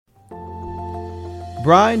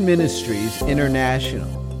BRIDE Ministries International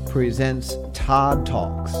presents Todd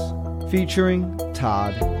Talks, featuring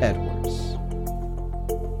Todd Edwards.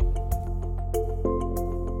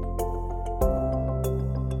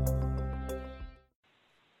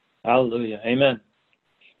 Hallelujah. Amen.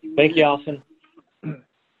 Thank you, Allison.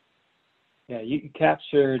 Yeah, you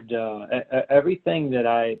captured everything that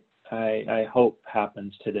I hope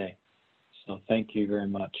happens today. So thank you very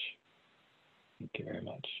much. Thank you very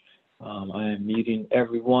much. I am muting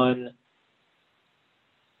everyone.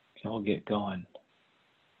 I'll get going.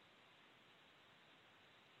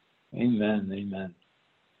 Amen. Amen.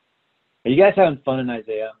 Are you guys having fun in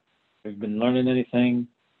Isaiah? Have you been learning anything?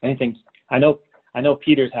 Anything? I know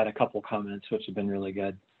Peter's had a couple comments, which have been really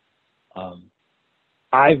good.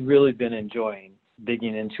 I've really been enjoying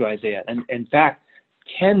digging into Isaiah. And in fact,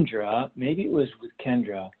 Kendra, maybe it was with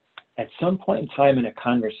Kendra, at some point in time in a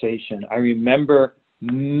conversation, I remember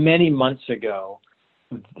many months ago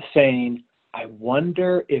saying, I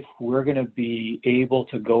wonder if we're going to be able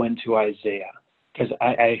to go into Isaiah. Because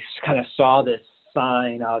I kind of saw this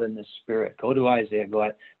sign out in the spirit, go to Isaiah, go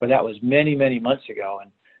out. But that was many, many months ago,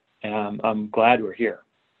 and I'm glad we're here.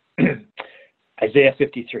 Isaiah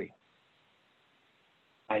 53.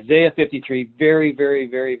 Isaiah 53, very, very,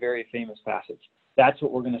 very, very famous passage. That's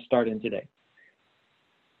what we're going to start in today.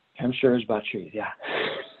 I'm sure it's about trees, yeah.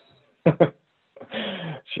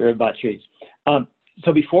 Sure about trees.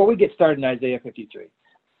 So before we get started in Isaiah 53,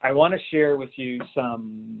 I want to share with you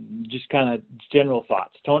some just kind of general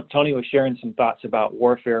thoughts. Tony was sharing some thoughts about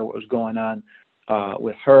warfare, what was going on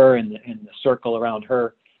with her and the circle around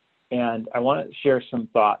her. And I want to share some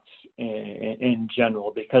thoughts in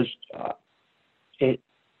general because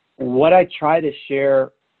what I try to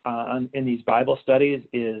share in these Bible studies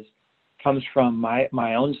comes from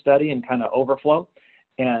my own study and kind of overflow.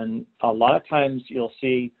 And a lot of times you'll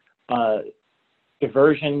see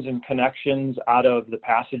diversions and connections out of the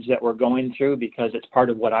passage that we're going through because it's part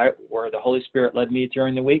of where the Holy Spirit led me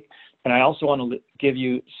during the week. And I also want to give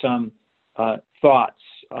you some thoughts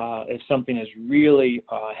if something is really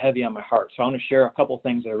heavy on my heart. So I want to share a couple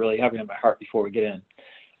things that are really heavy on my heart before we get in.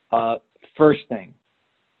 First thing,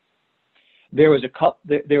 there was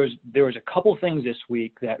a couple things this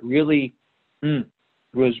week that really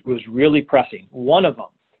was really pressing. One of them,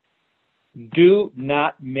 do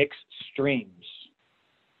not mix streams.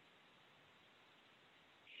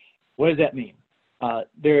 What does that mean?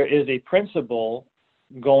 There is a principle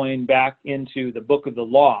going back into the book of the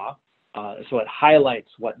law, so it highlights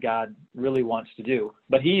what God really wants to do.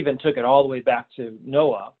 But he even took it all the way back to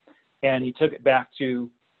Noah, and he took it back to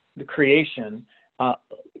the creation.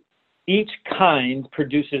 Each kind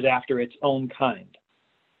produces after its own kind.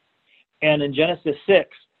 And in Genesis 6,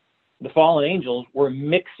 the fallen angels were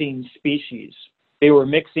mixing species. They were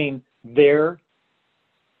mixing their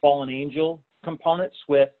fallen angel components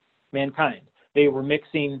with mankind. They were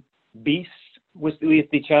mixing beasts with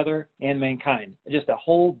each other and mankind. Just a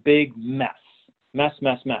whole big mess. Mess.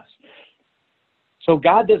 So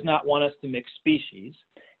God does not want us to mix species.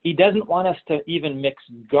 He doesn't want us to even mix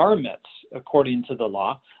garments according to the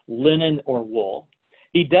law, linen or wool.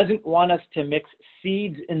 He doesn't want us to mix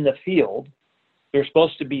seeds in the field. They're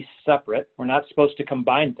supposed to be separate. We're not supposed to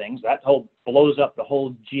combine things. That blows up the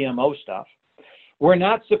whole GMO stuff. We're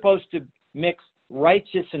not supposed to mix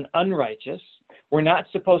righteous and unrighteous. We're not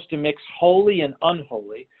supposed to mix holy and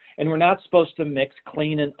unholy. And we're not supposed to mix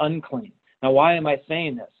clean and unclean. Now, why am I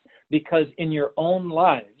saying this? Because in your own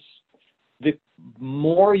lives, the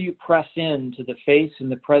more you press into the face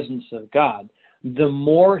and the presence of God, the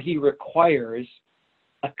more he requires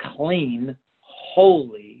a clean,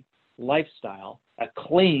 holy lifestyle, a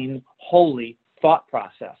clean, holy thought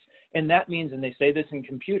process. And that means, and they say this in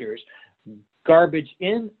computers, garbage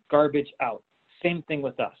in, garbage out. Same thing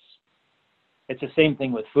with us. It's the same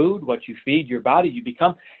thing with food, what you feed your body, you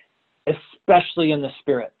become, especially in the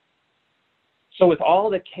spirit. So with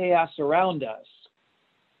all the chaos around us,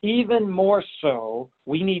 even more so,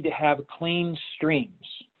 we need to have clean streams.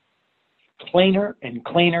 Cleaner and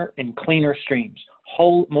cleaner and cleaner streams.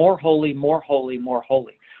 More holy, more holy, more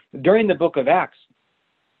holy. During the book of Acts,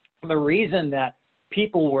 the reason that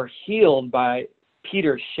people were healed by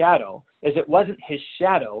Peter's shadow is it wasn't his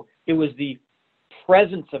shadow, it was the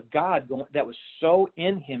presence of God that was so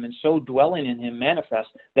in him and so dwelling in him manifest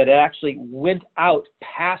that it actually went out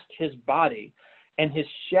past his body, and his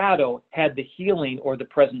shadow had the healing or the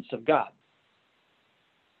presence of God.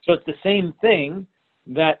 So it's the same thing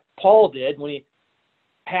that Paul did when he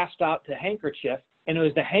passed out the handkerchief, and it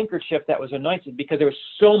was the handkerchief that was anointed because there was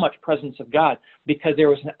so much presence of God, because there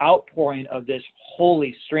was an outpouring of this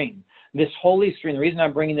holy stream. This Holy Stream, the reason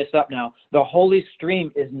I'm bringing this up now, the Holy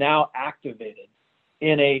Stream is now activated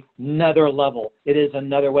in another level. It is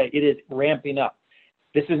another way. It is ramping up.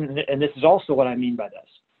 This is also what I mean by this.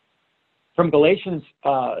 From Galatians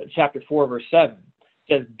chapter 4, verse 7, it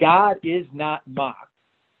says, God is not mocked.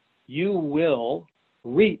 You will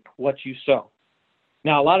reap what you sow.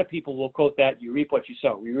 Now, a lot of people will quote that, you reap what you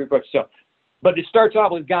sow, you reap what you sow. But it starts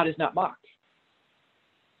off with God is not mocked.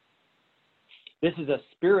 This is a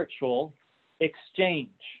spiritual exchange.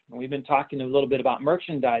 And we've been talking a little bit about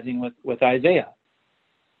merchandising with Isaiah.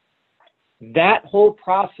 That whole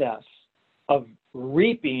process of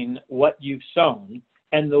reaping what you've sown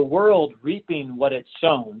and the world reaping what it's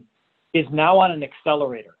sown is now on an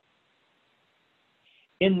accelerator.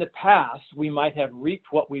 In the past, we might have reaped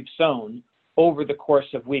what we've sown over the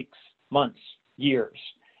course of weeks, months, years.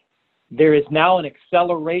 There is now an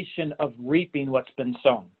acceleration of reaping what's been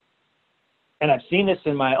sown. And I've seen this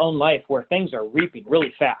in my own life where things are reaping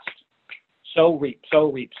really fast. Sow, reap,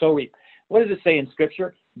 sow, reap, sow, reap. What does it say in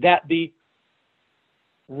Scripture? That the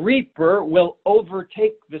reaper will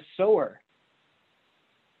overtake the sower.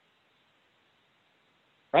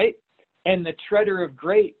 Right? And the treader of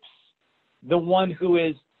grapes, the one who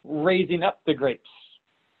is raising up the grapes.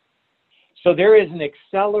 So there is an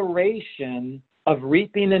acceleration of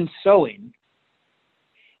reaping and sowing,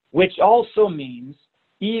 which also means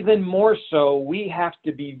even more so we have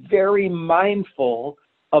to be very mindful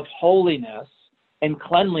of holiness and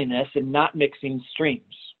cleanliness and not mixing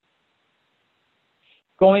streams.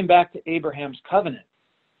 Going back to Abraham's covenant,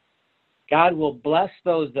 God will bless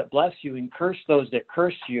those that bless you and curse those that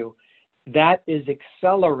curse you. That is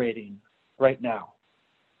accelerating right now.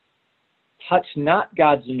 Touch not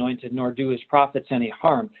God's anointed, nor do his prophets any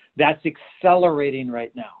harm. That's accelerating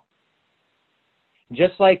right now.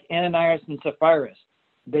 Just like Ananias and Sapphira,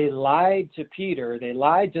 they lied to Peter, they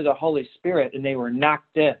lied to the Holy Spirit, and they were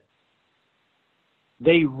knocked dead.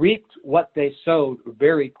 They reaped what they sowed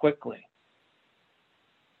very quickly.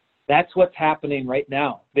 That's what's happening right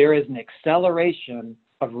now. There is an acceleration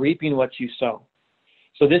of reaping what you sow.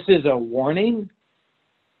 So this is a warning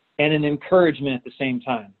and an encouragement at the same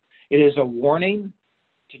time. It is a warning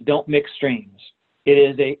to don't mix streams. It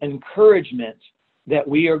is an encouragement that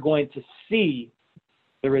we are going to see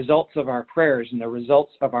the results of our prayers and the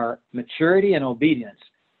results of our maturity and obedience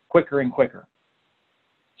quicker and quicker.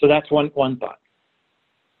 So that's one thought.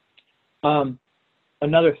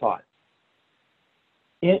 Another thought.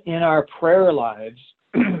 In our prayer lives,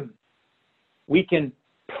 we can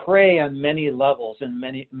pray on many levels and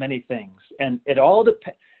many things. And it all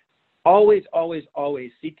depends. Always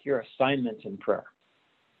seek your assignments in prayer,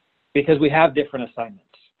 because we have different assignments.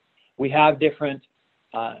 We have different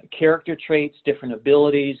character traits, different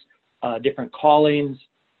abilities, different callings,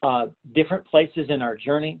 different places in our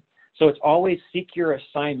journey. So it's always seek your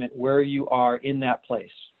assignment where you are in that place.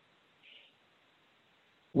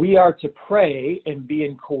 We are to pray and be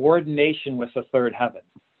in coordination with the third heaven.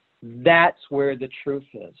 That's where the truth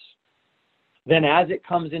is. Then as it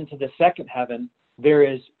comes into the second heaven,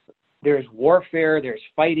 there's warfare, there's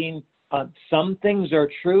fighting. Some things are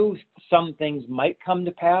true, some things might come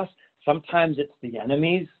to pass. Sometimes it's the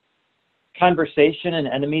enemy's conversation and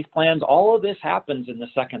enemy's plans. All of this happens in the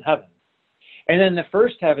second heaven. And in the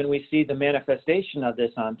first heaven, we see the manifestation of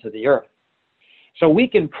this onto the earth. So we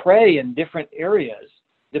can pray in different areas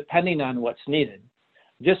depending on what's needed.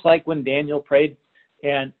 Just like when Daniel prayed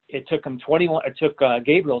and it took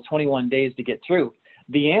Gabriel 21 days to get through.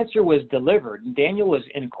 The answer was delivered, and Daniel was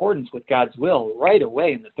in accordance with God's will right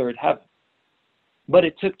away in the third heaven. But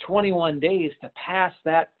it took 21 days to pass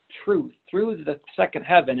that truth through the second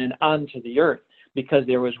heaven and onto the earth because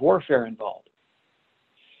there was warfare involved.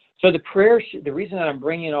 So the reason that I'm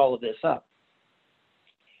bringing all of this up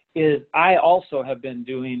is I also have been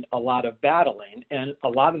doing a lot of battling, and a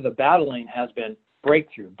lot of the battling has been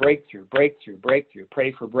breakthrough, pray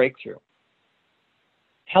for breakthrough.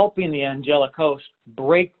 Helping the angelic host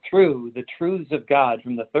break through the truths of God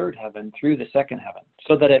from the third heaven through the second heaven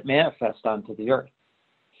so that it manifests onto the earth.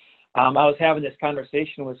 I was having this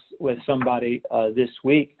conversation with somebody this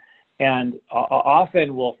week, and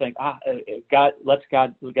often we'll think, let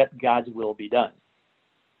God's will be done.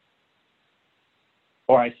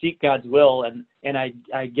 Or I seek God's will and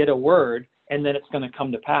I get a word and then it's going to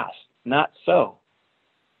come to pass. Not so.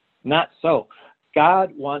 Not so.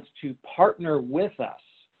 God wants to partner with us.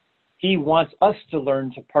 He wants us to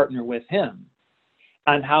learn to partner with him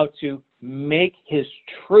on how to make his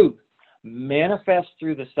truth manifest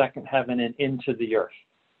through the second heaven and into the earth.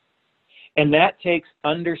 And that takes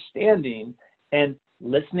understanding and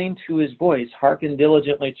listening to his voice, hearken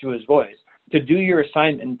diligently to his voice. to do your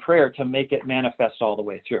assignment in prayer to make it manifest all the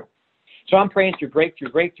way through. So I'm praying through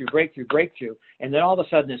breakthrough, and then all of a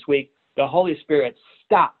sudden this week, the Holy Spirit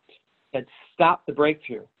said, stop the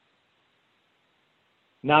breakthrough.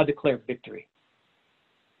 Now declare victory.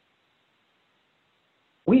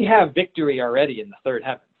 We have victory already in the third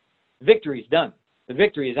heaven. Victory is done. The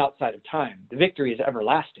victory is outside of time. The victory is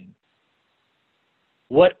everlasting.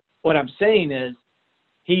 What I'm saying is,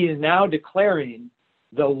 he is now declaring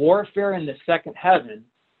the warfare in the second heaven,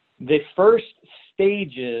 the first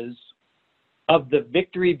stages of the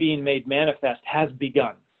victory being made manifest has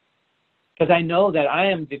begun. Because I know that I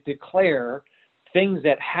am to declare things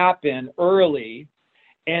that happen early,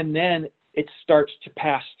 and then it starts to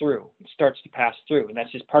pass through. And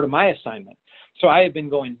that's just part of my assignment. So I have been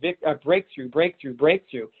going breakthrough,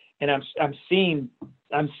 and I'm seeing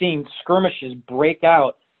skirmishes break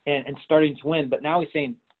out and starting to win. But now he's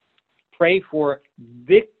saying, pray for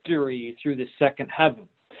victory through the second heaven.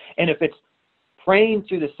 And if it's praying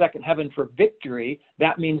through the second heaven for victory,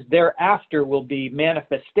 that means thereafter will be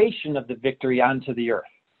manifestation of the victory onto the earth.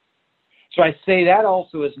 So I say that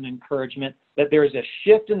also as an encouragement that there is a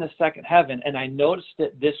shift in the second heaven, and I noticed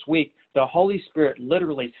it this week. The Holy Spirit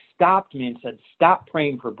literally stopped me and said, stop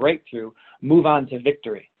praying for breakthrough, move on to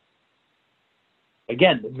victory.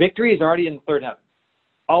 Again, victory is already in the third heaven.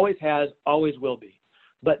 Always has, always will be.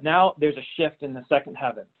 But now there's a shift in the second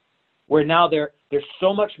heaven, where now there's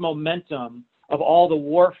so much momentum of all the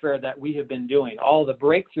warfare that we have been doing, all the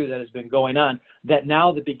breakthrough that has been going on, that now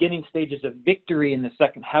the beginning stages of victory in the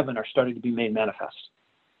second heaven are starting to be made manifest.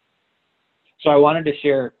 So I wanted to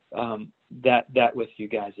share that with you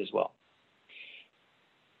guys as well.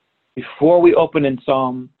 Before we open in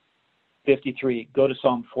Psalm 53, go to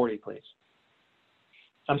Psalm 40, please.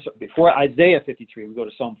 I'm sorry, before Isaiah 53, we go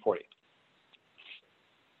to Psalm 40.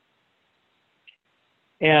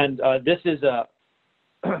 And this is a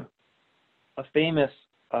famous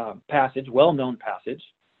passage, well-known passage,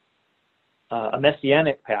 a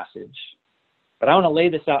messianic passage. But I want to lay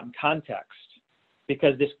this out in context,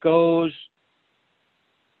 because this goes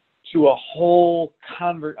to a whole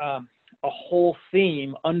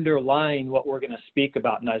theme underlying what we're going to speak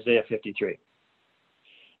about in Isaiah 53.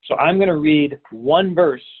 So I'm going to read one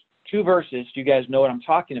verse, two verses, so you guys know what I'm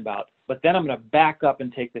talking about, but then I'm going to back up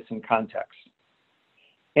and take this in context.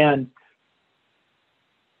 And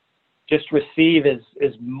just receive as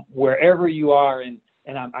wherever you are, and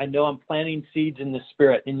I know I'm planting seeds in the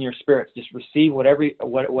spirit, in your spirits. Just receive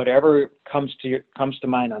whatever comes to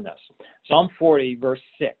mind on this. Psalm 40, verse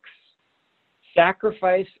 6.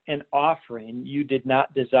 Sacrifice and offering you did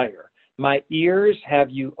not desire. My ears have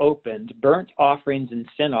you opened. Burnt offerings and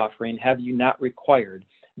sin offering have you not required.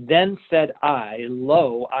 Then said I,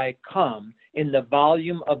 lo, I come. In the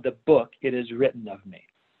volume of the book it is written of me.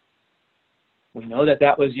 We know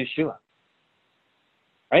that was Yeshua.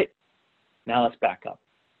 Right? Now let's back up.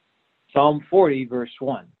 Psalm 40, verse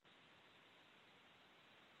 1.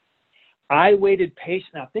 I waited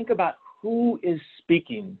patiently. Now think about who is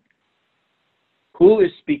speaking. Who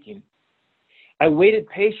is speaking? I waited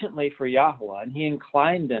patiently for Yahweh, and he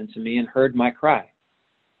inclined unto me and heard my cry.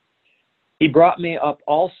 He brought me up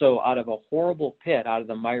also out of a horrible pit, out of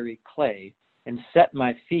the miry clay, and set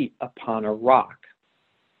my feet upon a rock,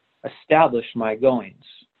 established my goings.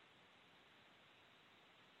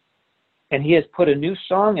 And he has put a new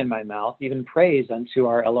song in my mouth, even praise unto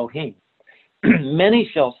our Elohim. Many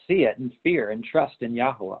shall see it and fear and trust in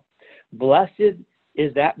Yahweh. Blessed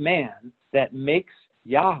is that man that makes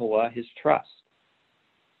Yahweh his trust,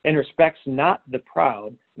 and respects not the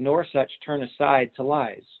proud, nor such turn aside to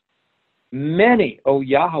lies. Many, O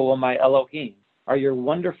Yahweh my Elohim, are your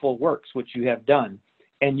wonderful works which you have done,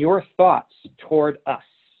 and your thoughts toward us.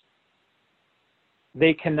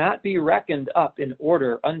 They cannot be reckoned up in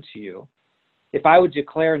order unto you. If I would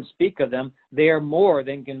declare and speak of them, they are more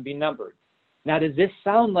than can be numbered. Now, does this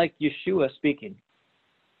sound like Yeshua speaking?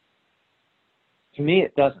 To me,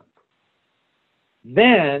 it doesn't.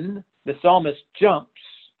 Then the psalmist jumps,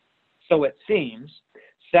 so it seems,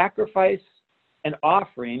 sacrifice and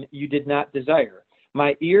offering you did not desire.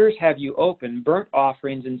 My ears have you opened, burnt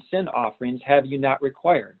offerings and sin offerings have you not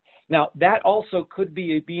required. Now, that also could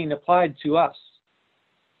be being applied to us.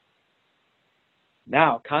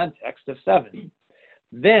 Now, context of 7.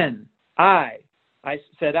 Then I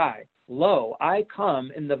said, lo, I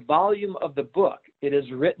come. In the volume of the book it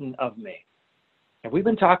is written of me. Have we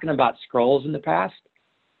been talking about scrolls in the past?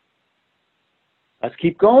 Let's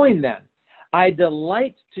keep going then. I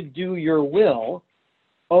delight to do your will,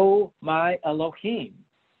 O my Elohim.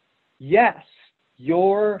 Yes,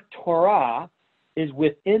 your Torah is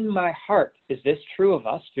within my heart. Is this true of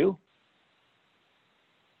us too?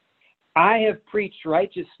 I have preached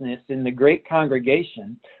righteousness in the great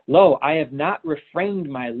congregation. Lo, I have not refrained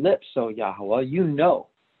my lips, O Yahweh, you know.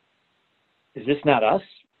 Is this not us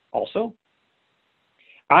also?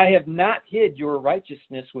 I have not hid your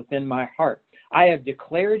righteousness within my heart. I have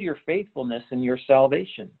declared your faithfulness and your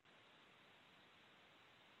salvation.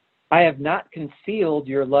 I have not concealed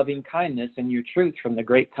your loving kindness and your truth from the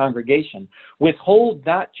great congregation. Withhold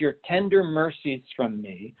not your tender mercies from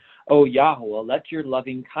me, O Yahweh. Let your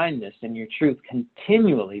loving kindness and your truth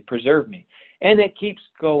continually preserve me. And it keeps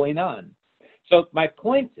going on. So my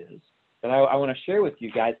point is that I want to share with you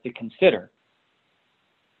guys to consider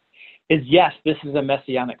is, yes, this is a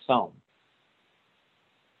messianic psalm.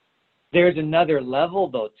 There's another level,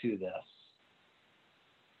 though, to this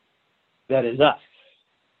that is us,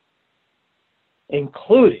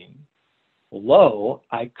 including, lo,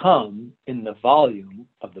 I come in the volume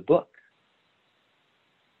of the book.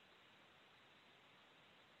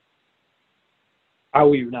 Are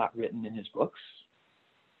we not written in his books?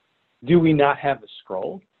 Do we not have a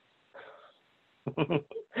scroll?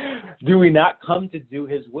 Do we not come to do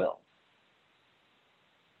his will?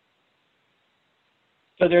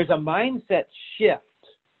 So there's a mindset shift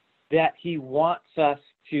that he wants us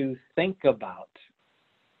to think about,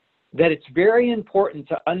 that it's very important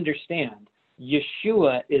to understand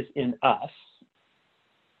Yeshua is in us.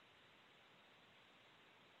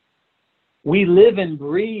 We live and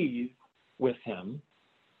breathe with him.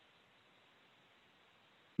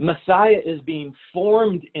 Messiah is being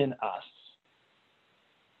formed in us.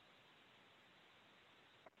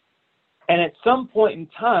 And at some point in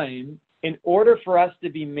time, in order for us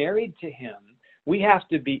to be married to him, we have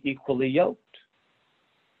to be equally yoked.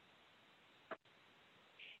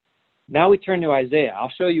 Now we turn to Isaiah.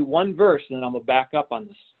 I'll show you one verse and then I'm going to back up on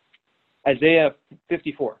this. Isaiah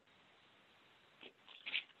 54.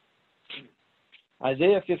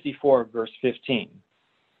 Isaiah 54, verse 15.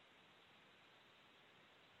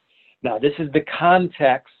 Now, this is the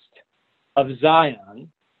context of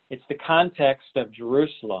Zion. It's the context of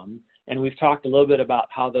Jerusalem. And we've talked a little bit about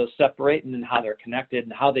how those separate and then how they're connected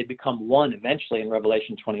and how they become one eventually in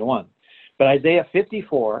Revelation 21. But Isaiah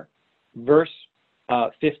 54, verse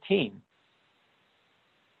 15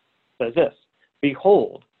 says this,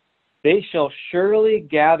 behold, they shall surely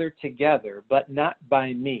gather together, but not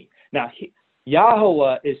by me. Now,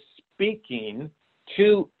 Yahweh is speaking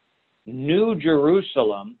to New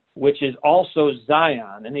Jerusalem, which is also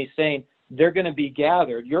Zion, and he's saying they're going to be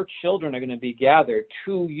gathered, your children are going to be gathered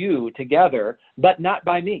to you together, but not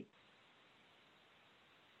by me.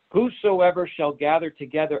 Whosoever shall gather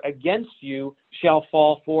together against you shall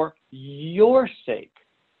fall for your sake.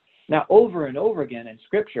 Now, over and over again in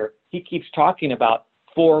Scripture, he keeps talking about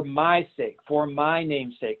for my sake, for my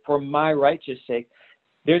name's sake, for my righteous sake.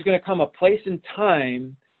 There's going to come a place and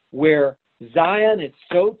time where Zion is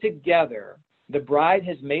so together, the bride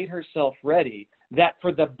has made herself ready, that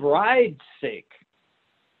for the bride's sake,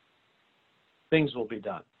 things will be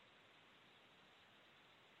done.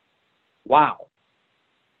 Wow.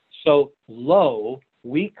 So, lo,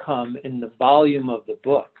 we come in the volume of the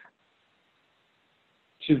book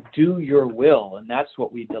to do your will, and that's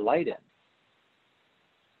what we delight in.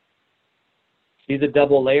 See the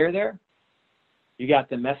double layer there? You got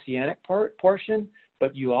the messianic portion,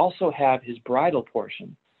 but you also have his bridal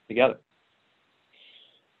portion together.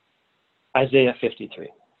 Isaiah 53.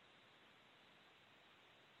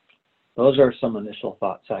 Those are some initial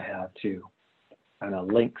thoughts I have to kind of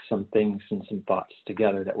link some things and some thoughts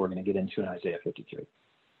together that we're going to get into in Isaiah 53.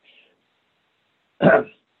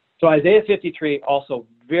 So Isaiah 53, also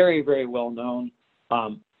very, very well known.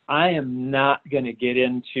 I am not going to get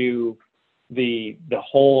into the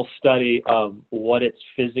whole study of what it's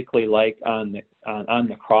physically like on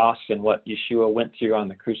the cross and what Yeshua went through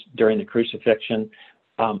during the crucifixion.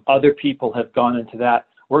 Other people have gone into that.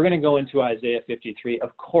 We're going to go into Isaiah 53,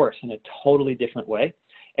 of course, in a totally different way.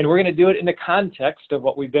 And we're going to do it in the context of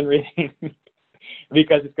what we've been reading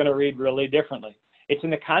because it's going to read really differently. It's in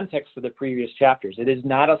the context of the previous chapters. It is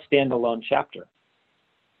not a standalone chapter.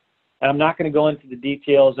 And I'm not going to go into the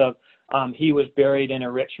details of he was buried in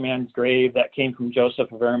a rich man's grave that came from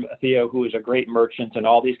Joseph of Arimathea, who was a great merchant, and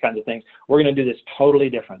all these kinds of things. We're going to do this totally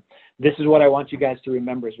different. This is what I want you guys to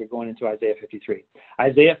remember as we're going into Isaiah 53.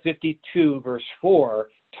 Isaiah 52, verse 4,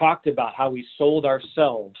 talked about how we sold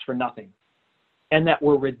ourselves for nothing and that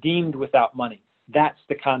we're redeemed without money. That's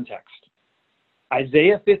the context.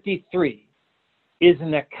 Isaiah 53 is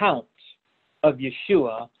an account of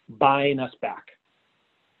Yeshua buying us back.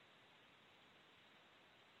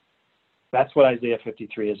 That's what Isaiah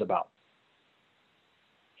 53 is about.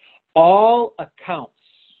 All accounts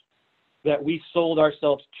that we sold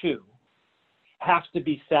ourselves to have to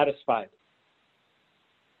be satisfied.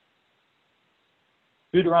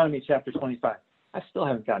 Deuteronomy chapter 25. I still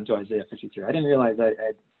haven't gotten to Isaiah 53. I didn't realize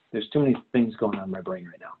there's too many things going on in my brain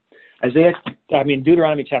right now.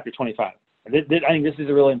 Deuteronomy chapter 25. I think this is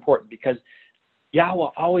really important because Yahweh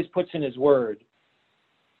always puts in His Word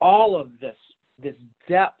all of this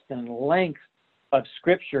depth and length of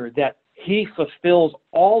Scripture that He fulfills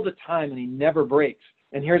all the time and He never breaks.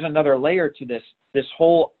 And here's another layer to this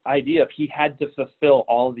whole idea of He had to fulfill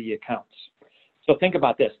all the accounts. So think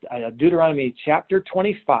about this. Deuteronomy chapter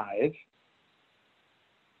 25,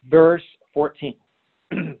 verse 14.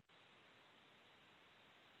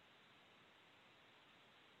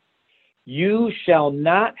 You shall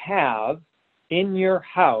not have in your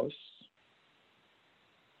house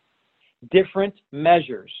different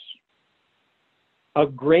measures, a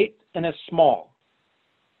great and a small,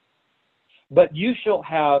 but you shall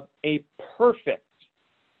have a perfect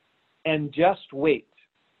and just weight.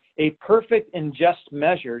 A perfect and just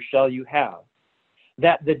measure shall you have,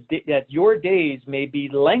 that your days may be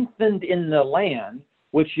lengthened in the land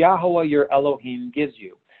which Yahweh your Elohim gives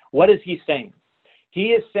you. What is He saying? He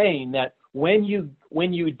is saying that when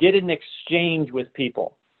you did an exchange with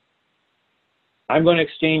people, I'm going to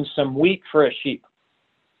exchange some wheat for a sheep.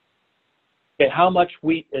 Okay, how much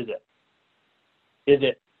wheat is it? Is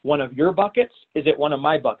it one of your buckets? Is it one of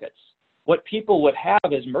my buckets? What people would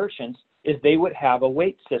have as merchants is they would have a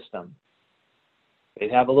weight system.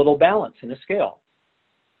 They'd have a little balance in a scale.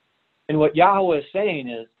 And what Yahweh is saying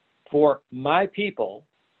is, for my people,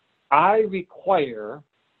 I require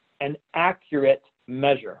an accurate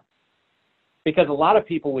measure. Because a lot of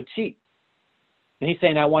people would cheat. And He's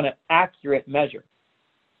saying, I want an accurate measure.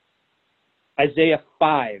 Isaiah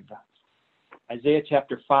 5. Isaiah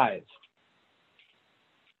chapter 5.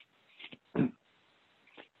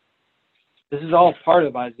 This is all part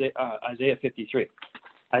of Isaiah 53.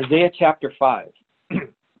 Isaiah chapter 5.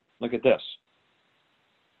 Look at this.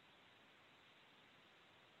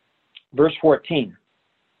 Verse 14.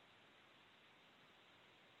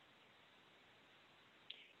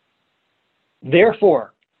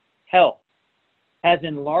 Therefore, hell has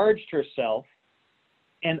enlarged herself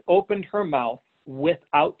and opened her mouth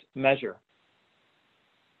without measure.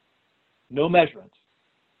 No measurement.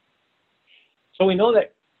 So we know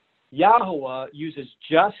that Yahweh uses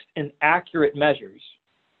just and accurate measures.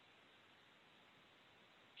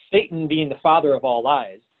 Satan, being the father of all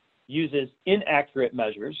lies, uses inaccurate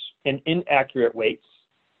measures and inaccurate weights.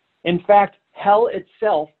 In fact, hell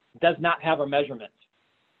itself does not have a measurement,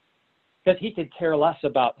 because he could care less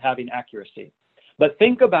about having accuracy. But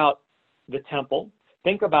think about the temple,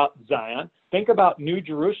 think about Zion, think about New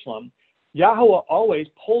Jerusalem. Yahweh always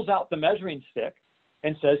pulls out the measuring stick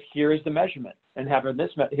and says, here is the measurement. And having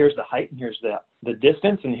this, here's the height, and here's the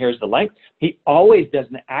distance, and here's the length. He always does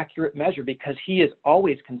an accurate measure because He is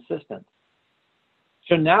always consistent.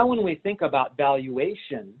 So now when we think about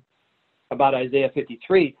valuation, about Isaiah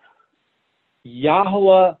 53,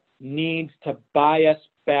 Yahweh needs to buy us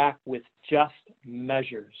back with just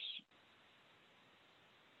measures.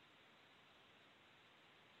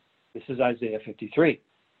 This is Isaiah 53.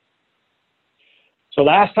 So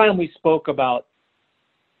last time we spoke about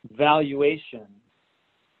valuation.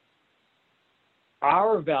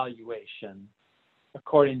 Our valuation,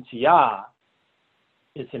 according to Yah,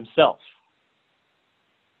 is Himself.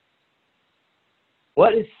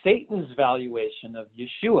 What is Satan's valuation of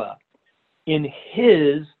Yeshua in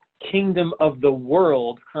his kingdom of the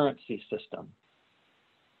world currency system?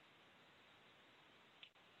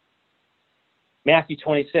 Matthew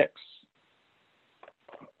 26.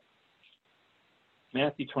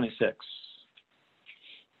 Matthew 26.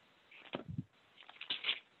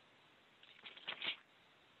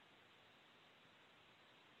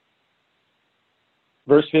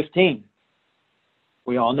 Verse 15.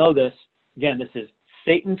 We all know this. Again, this is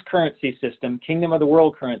Satan's currency system, kingdom of the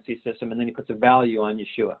world currency system, and then he puts a value on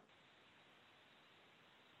Yeshua.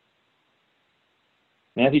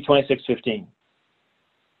 Matthew 26:15.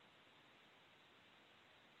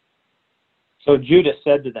 So Judas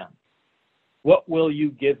said to them, what will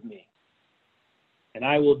you give me? And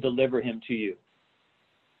I will deliver him to you.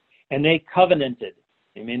 And they covenanted,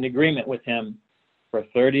 they made an agreement with him for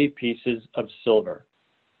 30 pieces of silver.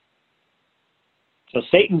 So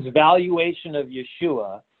Satan's valuation of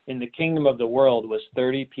Yeshua in the kingdom of the world was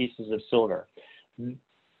 30 pieces of silver.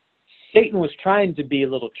 Satan was trying to be a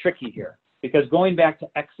little tricky here, because going back to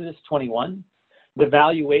Exodus 21, the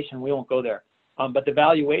valuation, we won't go there, but the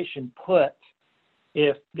valuation put,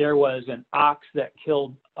 if there was an ox that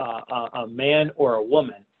killed a man or a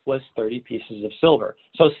woman, was 30 pieces of silver.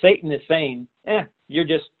 So Satan is saying, you're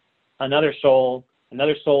just another soul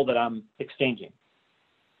that I'm exchanging.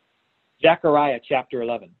 Zechariah chapter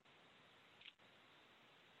 11.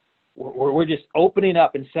 We're just opening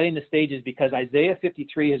up and setting the stages because Isaiah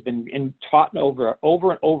 53 has been taught over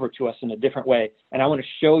and over to us in a different way. And I want to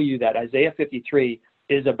show you that Isaiah 53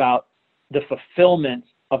 is about the fulfillment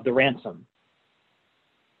of the ransom.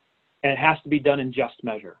 And it has to be done in just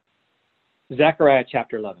measure. Zechariah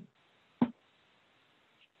chapter 11.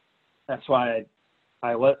 That's why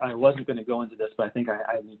I wasn't going to go into this, but I think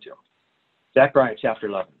I need to. Zechariah chapter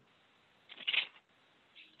 11.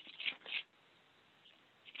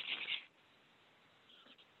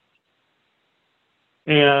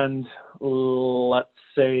 And let's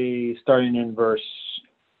say starting in verse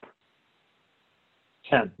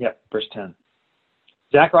 10. Yep, verse 10.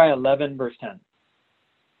 Zechariah 11, verse 10.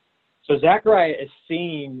 So Zechariah is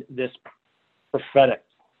seeing this prophetic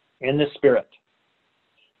in the spirit.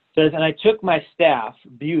 It says, and I took my staff,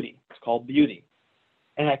 beauty, it's called beauty,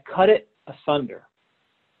 and I cut it asunder,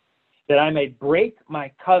 that I may break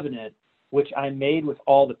my covenant which I made with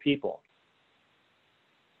all the people.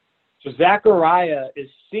 So Zechariah is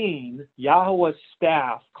seeing Yahweh's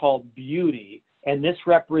staff called beauty, and this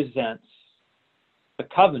represents the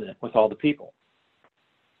covenant with all the people.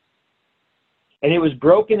 And it was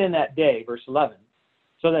broken in that day, verse 11,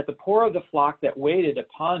 so that the poor of the flock that waited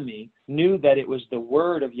upon me knew that it was the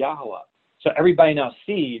word of Yahweh. So everybody now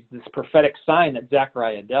sees this prophetic sign that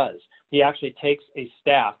Zechariah does. He actually takes a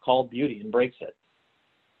staff called beauty and breaks it.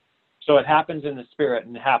 So it happens in the spirit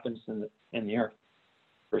and it happens in the earth.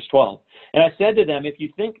 Verse 12, and I said to them, if you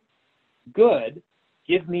think good,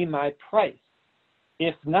 give me my price.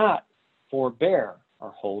 If not, forbear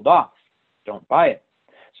or hold off. Don't buy it.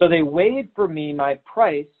 So they weighed for me my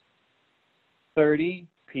price, 30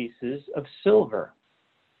 pieces of silver.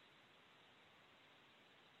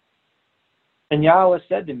 And Yahweh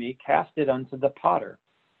said to me, cast it unto the potter,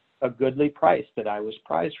 a goodly price that I was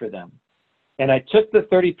prized for them. And I took the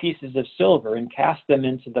 30 pieces of silver and cast them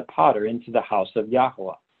into the potter, into the house of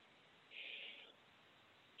Yahweh.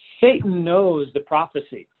 Satan knows the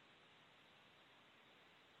prophecy.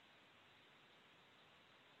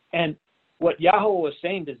 And what Yahweh was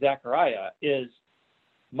saying to Zechariah is,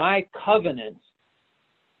 my covenant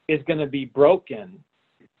is going to be broken,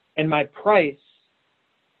 and my price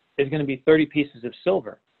is going to be 30 pieces of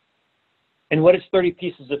silver. And what is 30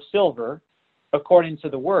 pieces of silver? According to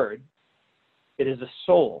the word, it is a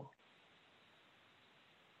soul.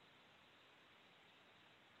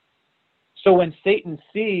 So when Satan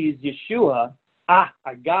sees Yeshua, I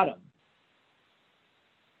got him.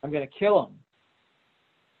 I'm going to kill him.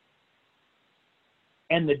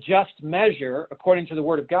 And the just measure, according to the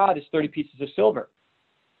word of God, is 30 pieces of silver.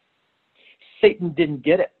 Satan didn't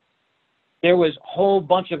get it. There was a whole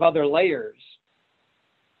bunch of other layers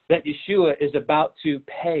that Yeshua is about to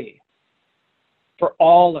pay for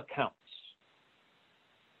all accounts.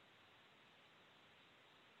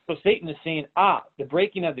 So Satan is saying, the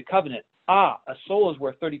breaking of the covenant, a soul is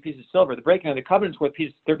worth 30 pieces of silver. The breaking of the covenant is worth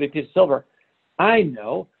 30 pieces of silver. I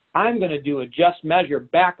know I'm going to do a just measure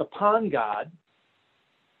back upon God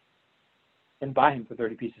and buy him for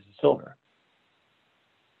 30 pieces of silver.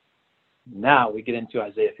 Now we get into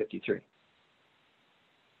Isaiah 53.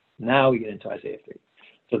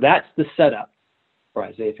 So that's the setup for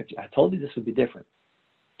Isaiah 50. I told you this would be different.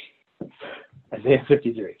 Isaiah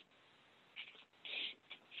 53.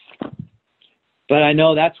 But I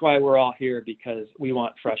know that's why we're all here, because we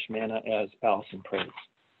want fresh manna, as Allison prays.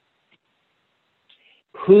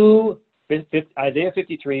 Isaiah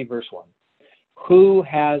 53, verse 1. Who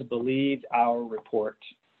has believed our report?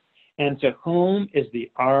 And to whom is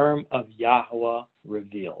the arm of Yahweh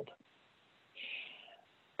revealed?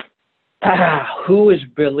 Who has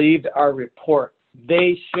believed our report?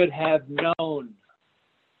 They should have known.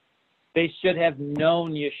 They should have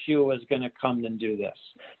known Yeshua was going to come and do this.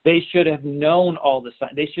 They should have known all the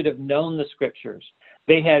signs. They should have known the scriptures.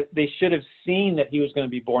 They should have seen that he was going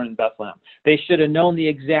to be born in Bethlehem. They should have known the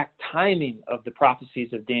exact timing of the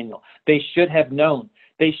prophecies of Daniel. They should have known.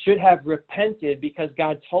 They should have repented, because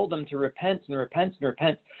God told them to repent and repent and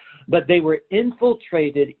repent. But they were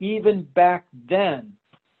infiltrated even back then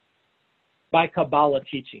by Kabbalah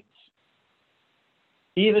teachings.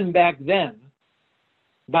 Even back then,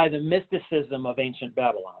 by the mysticism of ancient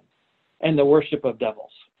Babylon and the worship of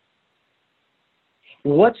devils.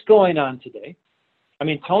 What's going on today? I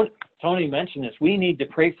mean, Tony mentioned this. We need to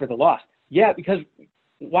pray for the lost. Yeah, because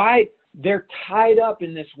why? They're tied up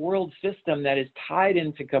in this world system that is tied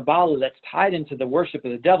into Kabbalah, that's tied into the worship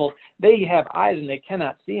of the devil. They have eyes and they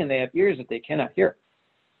cannot see, and they have ears that they cannot hear.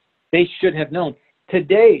 They should have known.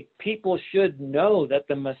 Today, people should know that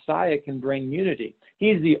the Messiah can bring unity.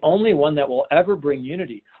 He's the only one that will ever bring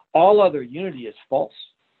unity. All other unity is false.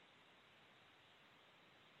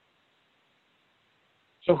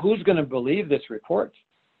 So who's going to believe this report?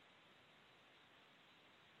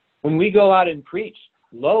 When we go out and preach,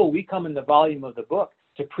 lo, we come in the volume of the book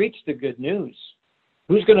to preach the good news.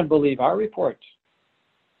 Who's going to believe our report?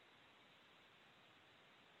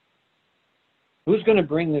 Who's going to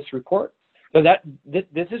bring this report? So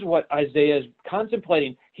this is what Isaiah is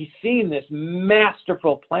contemplating. He's seeing this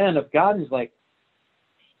masterful plan of God, and he's like,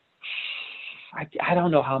 I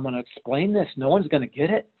don't know how I'm going to explain this. No one's going to get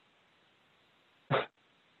it.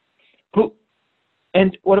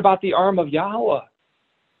 And what about the arm of Yahweh?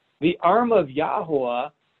 The arm of Yahweh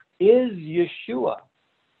is Yeshua.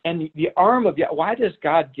 And the arm of Yahweh, why does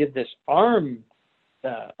God give this arm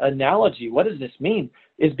analogy? What does this mean?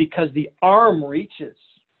 Is because the arm reaches.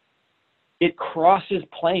 It crosses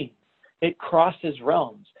planes. It crosses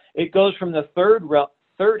realms. It goes from the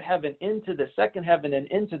third heaven into the second heaven and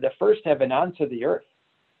into the first heaven onto the earth.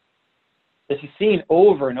 This is seen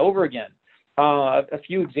over and over again. A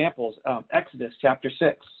few examples. Exodus chapter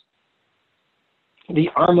 6. The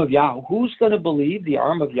arm of Yahweh. Who's going to believe the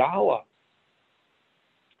arm of Yahweh?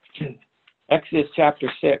 Exodus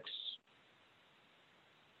chapter 6.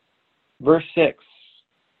 Verse 6.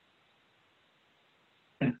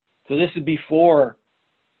 So this is before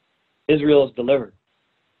Israel is delivered.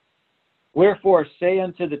 Wherefore say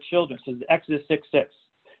unto the children, so Exodus 6:6.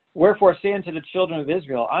 Wherefore say unto the children of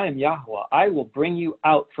Israel, I am Yahweh. I will bring you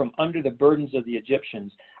out from under the burdens of the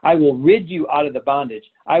Egyptians. I will rid you out of the bondage.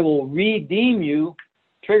 I will redeem you,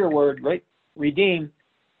 trigger word, right? Redeem,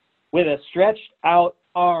 with a stretched out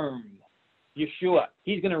arm. Yeshua.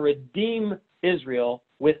 He's going to redeem Israel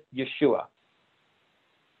with Yeshua.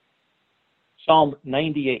 Psalm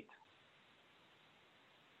 98.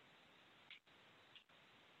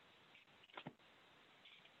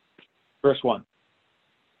 Verse 1.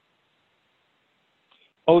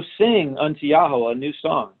 O sing unto Yahweh a new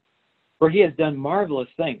song, for he has done marvelous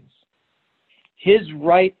things. His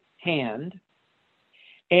right hand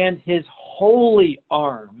and his holy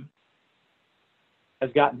arm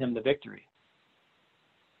has gotten him the victory.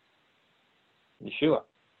 Yeshua.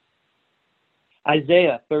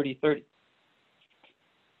 Isaiah 30:30.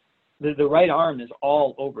 The right arm is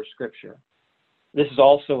all over Scripture. This is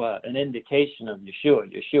also an indication of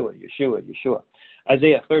Yeshua, Yeshua, Yeshua, Yeshua.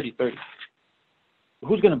 Isaiah 30:30.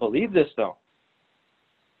 Who's going to believe this, though?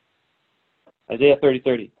 Isaiah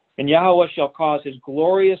 30:30. And Yahweh shall cause his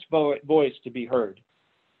glorious voice to be heard,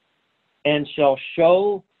 and shall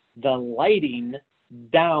show the lighting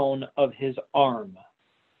down of his arm.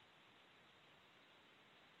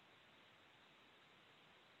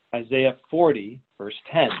 Isaiah 40, verse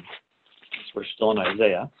 10. We're still in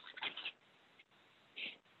Isaiah.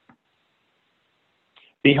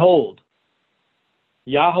 Behold,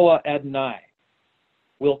 Yahweh Adonai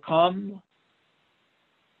will come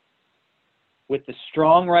with the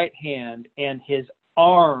strong right hand, and his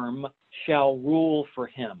arm shall rule for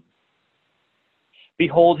him.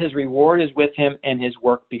 Behold, his reward is with him, and his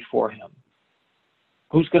work before him.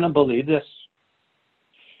 Who's going to believe this?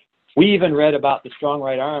 We even read about the strong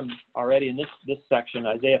right arm already in this section,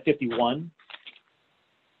 Isaiah 51.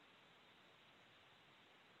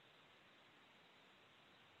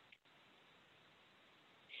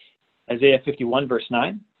 Isaiah 51, verse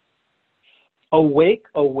 9. Awake,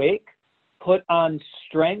 awake, put on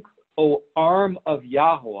strength, O arm of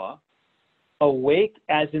Yahweh. Awake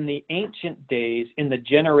as in the ancient days, in the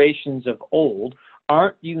generations of old.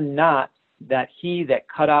 Aren't you not that he that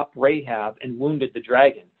cut out Rahab and wounded the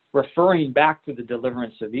dragon? Referring back to the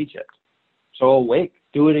deliverance of Egypt. So awake,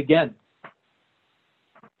 do it again.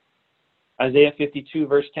 Isaiah 52,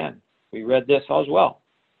 verse 10. We read this as well.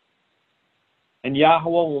 And Yahweh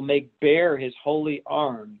will make bare his holy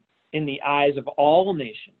arm in the eyes of all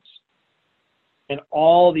nations, and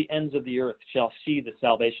all the ends of the earth shall see the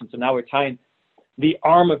salvation. So now we're tying the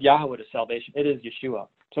arm of Yahweh to salvation. It is Yeshua.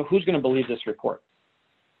 So who's going to believe this report?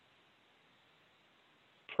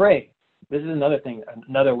 Pray. This is another thing,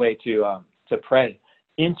 another way to pray.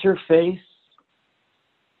 Interface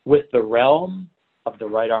with the realm of the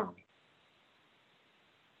right arm.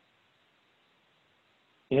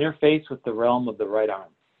 Interface with the realm of the right arm.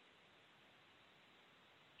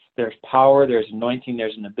 There's power, there's anointing,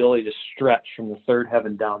 there's an ability to stretch from the third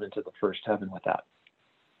heaven down into the first heaven with that.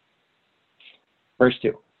 Verse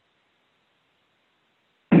 2.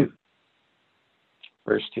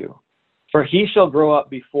 Verse 2. For he shall grow up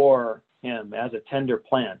before him as a tender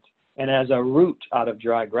plant, and as a root out of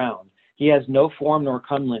dry ground. He has no form nor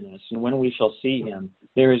comeliness, and when we shall see him,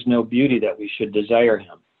 there is no beauty that we should desire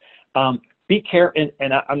him. Be careful,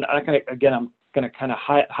 and I'm not going to, again, I'm going to kind of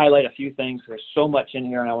highlight a few things. There's so much in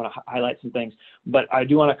here, and I want to highlight some things, but I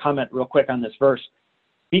do want to comment real quick on this verse.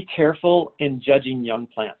 Be careful in judging young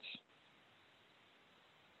plants.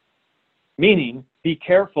 Meaning, be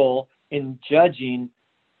careful in judging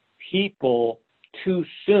people too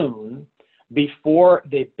soon before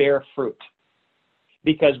they bear fruit.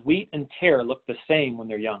 Because wheat and tare look the same when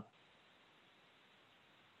they're young.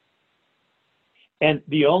 And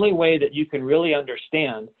the only way that you can really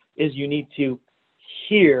understand is you need to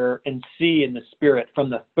hear and see in the Spirit from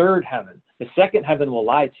the third heaven. The second heaven will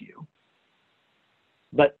lie to you.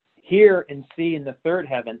 But hear and see in the third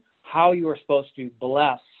heaven how you are supposed to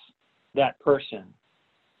bless that person.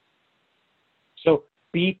 So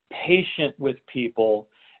be patient with people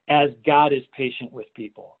as God is patient with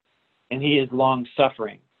people. And he is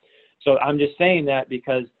long-suffering. So I'm just saying that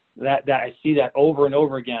because that I see that over and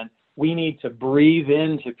over again. We need to breathe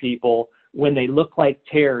into people when they look like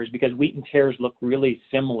tares, because wheat and tares look really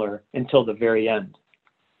similar until the very end,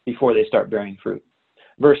 before they start bearing fruit.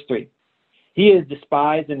 Verse 3, he is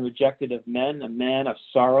despised and rejected of men, a man of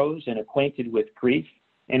sorrows and acquainted with grief,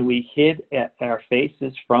 and we hid our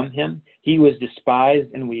faces from him. He was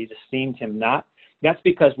despised, and we esteemed him not. That's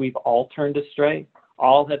because we've all turned astray.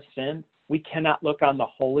 All have sinned. We cannot look on the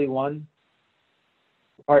Holy One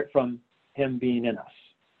apart from him being in us.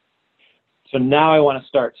 So now I want to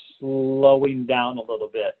start slowing down a little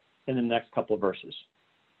bit in the next couple of verses.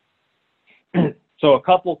 So a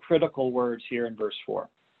couple critical words here in verse 4.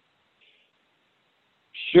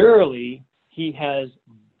 Surely he has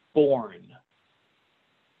borne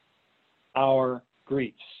our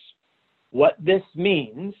griefs. What this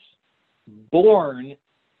means, borne,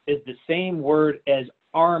 is the same word as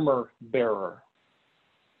armor bearer.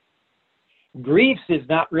 Griefs is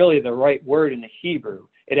not really the right word in the Hebrew.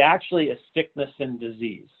 It actually is sickness and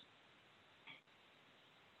disease.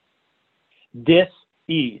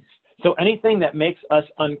 Dis-ease. So anything that makes us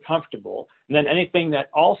uncomfortable, and then anything that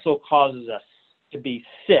also causes us to be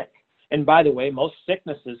sick. And by the way, most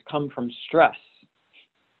sicknesses come from stress.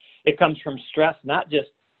 It comes from stress, not just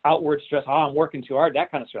outward stress, oh, I'm working too hard,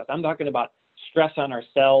 that kind of stress. I'm talking about stress on our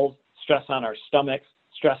cells, stress on our stomachs,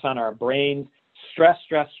 stress on our brains, stress.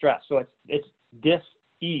 So it's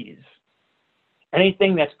dis-ease.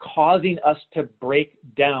 Anything that's causing us to break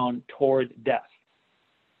down toward death.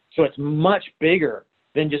 So it's much bigger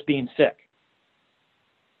than just being sick.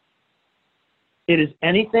 It is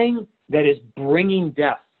anything that is bringing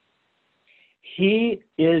death. He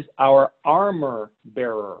is our armor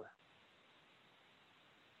bearer.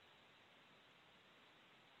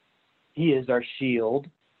 He is our shield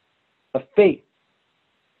of faith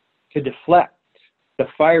to deflect the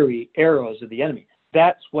fiery arrows of the enemy.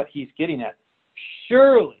 That's what he's getting at.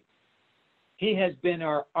 Surely he has been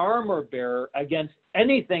our armor bearer against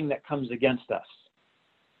anything that comes against us.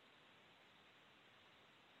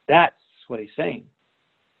 That's what he's saying.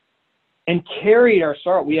 And carried our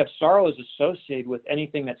sorrow. We have sorrows associated with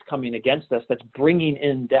anything that's coming against us, that's bringing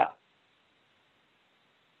in death.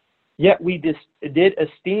 Yet we did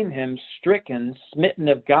esteem him stricken, smitten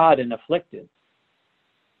of God, and afflicted.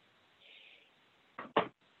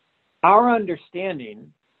 Our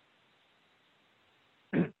understanding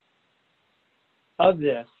of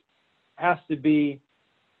this has to be,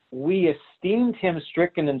 we esteemed him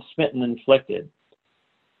stricken and smitten and afflicted,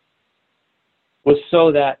 was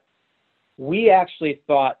so that we actually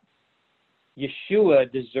thought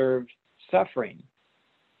Yeshua deserved suffering.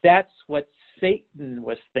 That's what Satan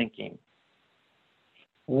was thinking.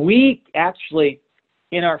 We actually,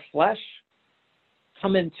 in our flesh,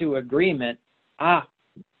 come into agreement,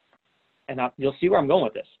 you'll see where I'm going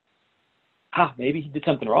with this. Maybe he did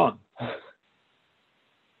something wrong.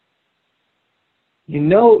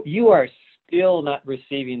 You are still not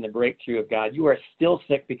receiving the breakthrough of God. You are still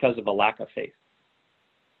sick because of a lack of faith.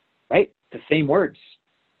 Right? The same words.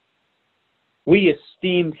 We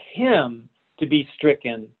esteemed him to be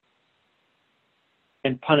stricken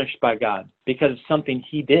and punished by God because of something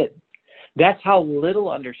he did. That's how little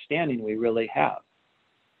understanding we really have.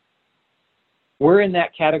 We're in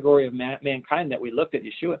that category of mankind that we looked at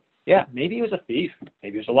Yeshua. Yeah, maybe he was a thief.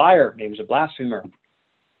 Maybe he was a liar. Maybe he was a blasphemer.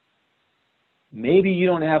 Maybe you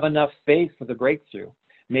don't have enough faith for the breakthrough.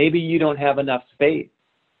 Maybe you don't have enough faith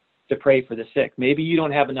to pray for the sick. Maybe you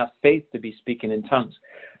don't have enough faith to be speaking in tongues.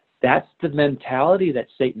 That's the mentality that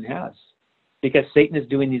Satan has, because Satan is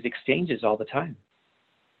doing these exchanges all the time.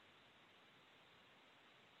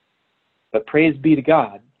 But praise be to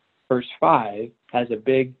God, verse 5 has a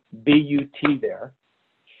big B-U-T there.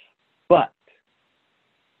 But,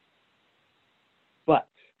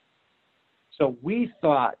 so we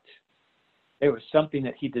thought there was something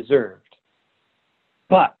that he deserved.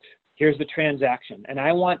 But here's the transaction. And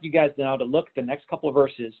I want you guys now to look at the next couple of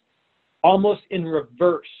verses almost in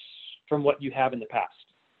reverse from what you have in the past.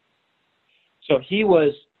 So he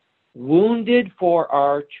was wounded for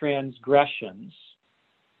our transgressions.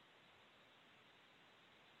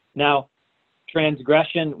 Now,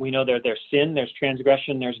 transgression, we know there's sin, there's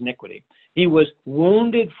transgression, there's iniquity. He was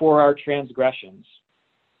wounded for our transgressions.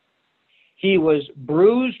 He was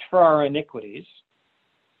bruised for our iniquities.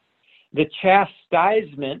 The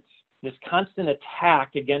chastisement, this constant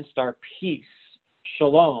attack against our peace,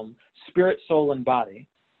 shalom, spirit, soul, and body,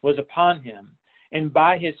 was upon him. And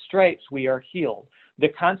by his stripes we are healed. The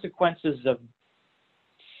consequences of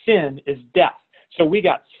sin is death. So we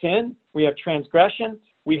got sin, we have transgression,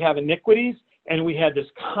 we have iniquities, and we had this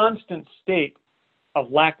constant state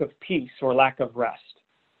of lack of peace or lack of rest.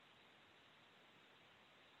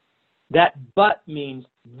 That but means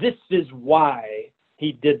this is why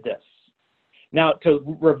he did this. Now,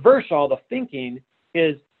 to reverse all the thinking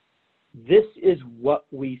is this is what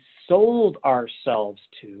we sold ourselves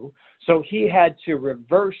to. So he had to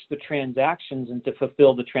reverse the transactions and to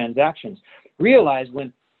fulfill the transactions. Realize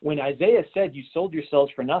when Isaiah said you sold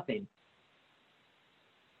yourselves for nothing,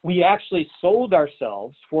 we actually sold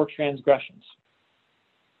ourselves for transgressions.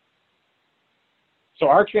 So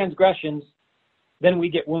our transgressions, then we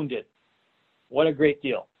get wounded. What a great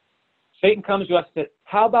deal. Satan comes to us and says,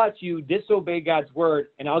 how about you disobey God's word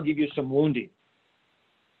and I'll give you some wounding?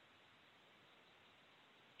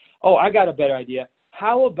 Oh, I got a better idea.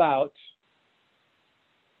 How about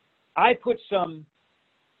I put some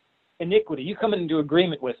iniquity. You come into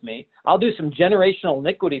agreement with me. I'll do some generational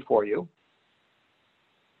iniquity for you.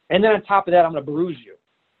 And then on top of that, I'm going to bruise you.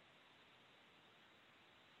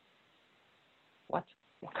 What?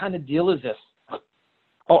 What kind of deal is this?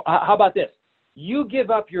 Oh, how about this? You give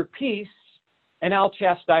up your peace and I'll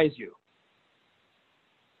chastise you.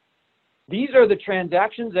 These are the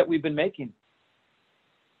transactions that we've been making.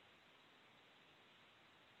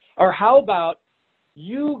 Or how about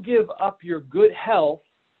you give up your good health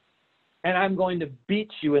and I'm going to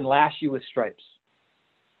beat you and lash you with stripes.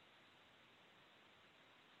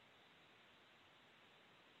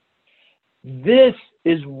 This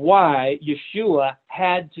is why Yeshua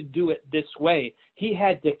had to do it this way. He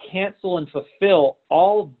had to cancel and fulfill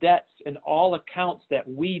all debts and all accounts that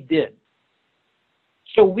we did.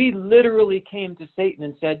 So we literally came to Satan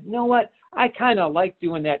and said, you know what? I kind of like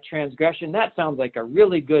doing that transgression. That sounds like a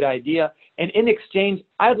really good idea. And in exchange,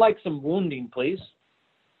 I'd like some wounding, please.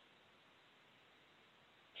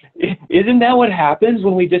 Isn't that what happens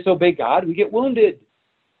when we disobey God? We get wounded.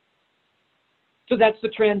 So that's the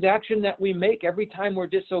transaction that we make every time we're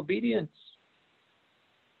disobedient.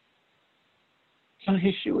 So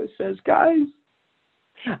Yeshua says, guys,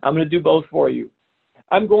 I'm going to do both for you.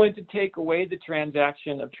 I'm going to take away the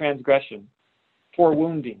transaction of transgression for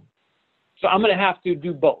wounding. So I'm going to have to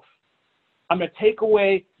do both. I'm going to take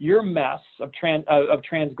away your mess of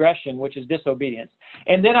transgression, which is disobedience.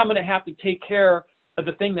 And then I'm going to have to take care of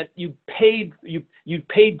the thing that you paid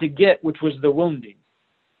to get, which was the wounding.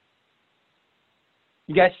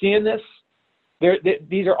 You guys seeing this?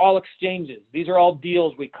 These are all exchanges. These are all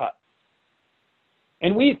deals we cut.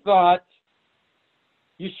 And we thought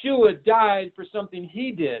Yeshua died for something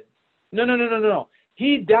he did. No.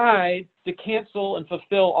 He died to cancel and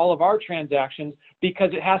fulfill all of our transactions because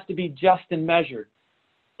it has to be just and measured.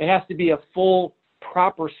 It has to be a full,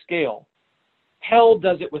 proper scale. Hell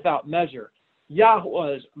does it without measure.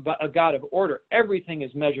 Yahweh is a God of order. Everything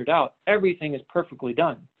is measured out. Everything is perfectly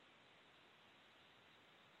done.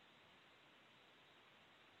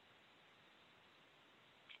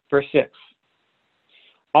 Verse 6.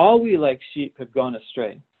 All we like sheep have gone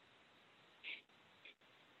astray.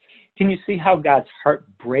 Can you see how God's heart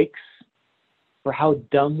breaks for how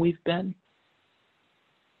dumb we've been?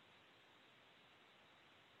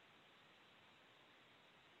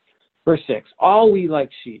 Verse 6. All we like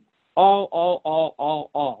sheep.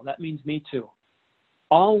 All. That means me too.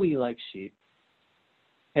 All we like sheep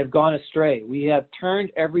have gone astray. We have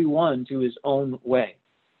turned every one to his own way.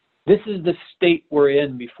 This is the state we're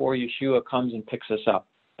in before Yeshua comes and picks us up.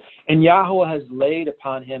 And Yahweh has laid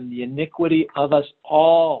upon him the iniquity of us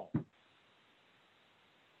all.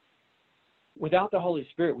 Without the Holy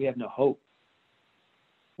Spirit, we have no hope.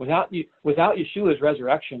 Without Yeshua's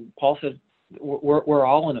resurrection, Paul says, we're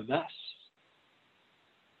all in a mess.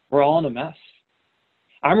 We're all in a mess.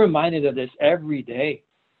 I'm reminded of this every day.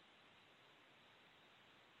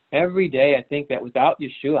 Every day I think that without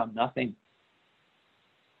Yeshua, I'm nothing.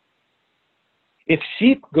 If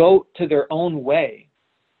sheep go to their own way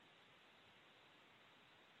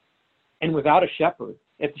and without a shepherd,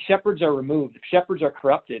 if the shepherds are removed, if shepherds are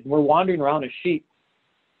corrupted, and we're wandering around as sheep,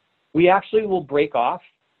 we actually will break off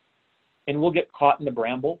and we'll get caught in the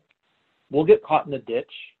bramble. We'll get caught in the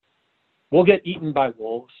ditch. We'll get eaten by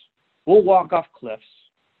wolves. We'll walk off cliffs.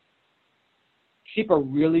 Sheep are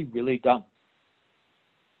really, really dumb.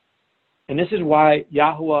 And this is why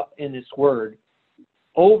Yahweh in His Word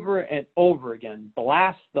over and over again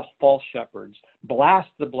blasts the false shepherds,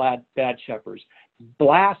 blasts the bad shepherds,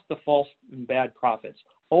 blasts the false and bad prophets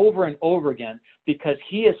over and over again, because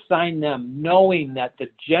He assigned them knowing that the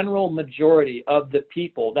general majority of the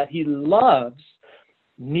people that He loves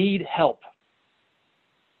need help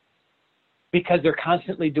because they're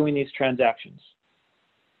constantly doing these transactions.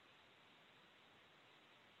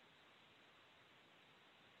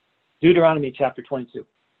 Deuteronomy chapter 22.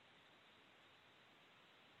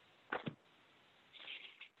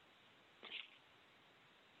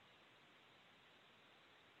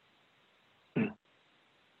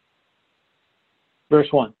 Verse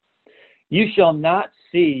 1. You shall not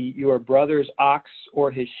see your brother's ox or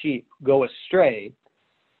his sheep go astray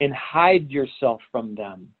and hide yourself from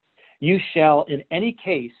them. You shall in any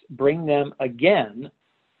case bring them again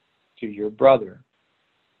to your brother.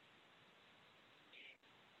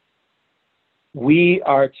 We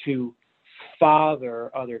are to father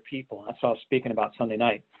other people. That's what I was speaking about Sunday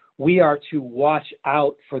night. We are to watch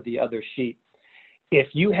out for the other sheep. If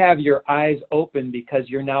you have your eyes open because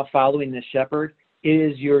you're now following the shepherd, it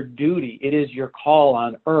is your duty, it is your call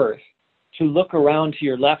on earth to look around to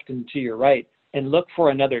your left and to your right and look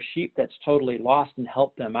for another sheep that's totally lost and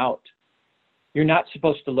help them out. You're not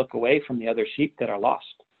supposed to look away from the other sheep that are lost.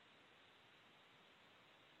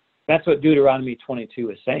 That's what Deuteronomy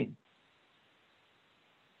 22 is saying.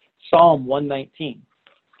 Psalm 119.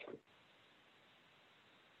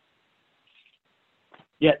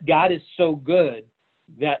 Yet God is so good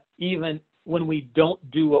that even when we don't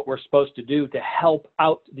do what we're supposed to do to help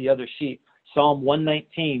out the other sheep, Psalm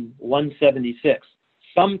 119, 176,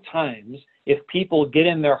 sometimes if people get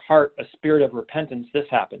in their heart a spirit of repentance, this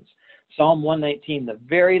happens. Psalm 119, the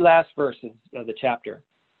very last verse of the chapter.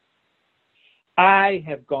 I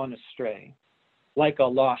have gone astray like a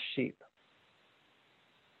lost sheep.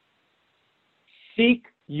 Seek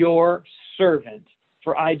your servant,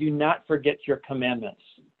 for I do not forget your commandments.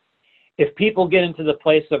 If people get into the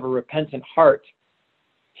place of a repentant heart,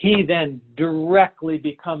 He then directly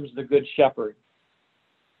becomes the good shepherd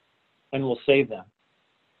and will save them.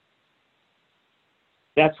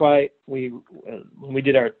 That's why when we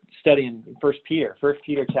did our study in 1 Peter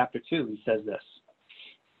chapter 2, he says this.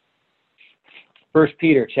 1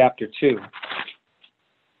 Peter chapter 2,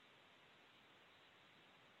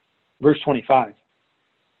 verse 25.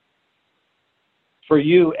 For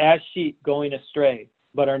you as sheep going astray,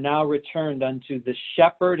 but are now returned unto the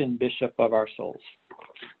shepherd and bishop of our souls.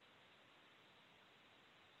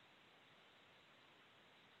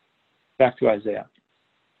 Back to Isaiah.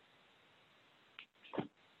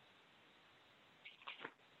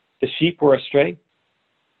 The sheep were astray.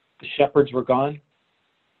 The shepherds were gone.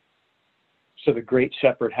 So the great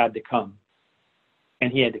shepherd had to come.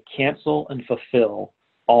 And He had to cancel and fulfill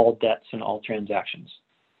all debts and all transactions.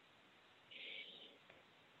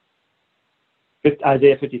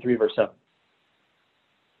 Isaiah 53, verse 7.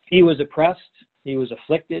 He was oppressed, He was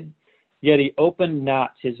afflicted, yet He opened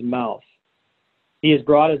not His mouth. He is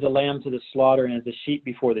brought as a lamb to the slaughter, and as a sheep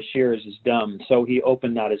before the shearers is dumb, so He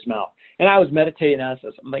opened not His mouth. And I was meditating on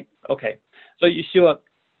this. I'm like, okay, so Yeshua,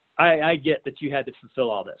 I get that you had to fulfill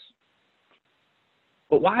all this.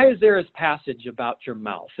 But why is there a passage about your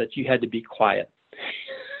mouth that you had to be quiet?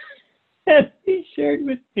 And he shared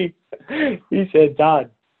with me. He said,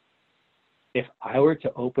 Todd, if I were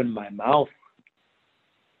to open my mouth,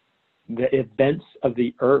 the events of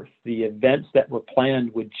the earth, the events that were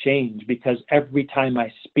planned would change, because every time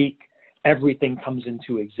I speak, everything comes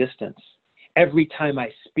into existence. Every time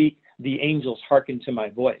I speak, the angels hearken to my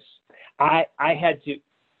voice. I had to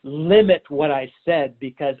limit what I said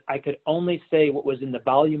because I could only say what was in the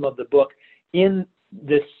volume of the book in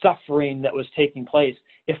the suffering that was taking place.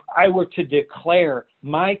 If I were to declare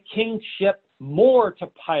my kingship more to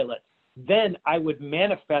Pilate, then I would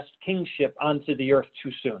manifest kingship onto the earth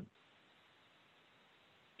too soon.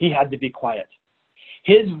 He had to be quiet.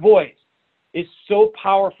 His voice is so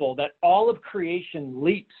powerful that all of creation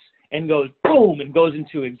leaps and goes boom and goes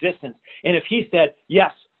into existence. And if he said,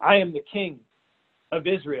 yes, I am the king of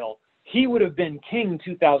Israel, he would have been king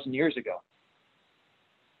 2,000 years ago.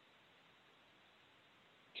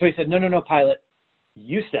 So he said, no, Pilate,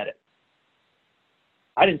 you said it.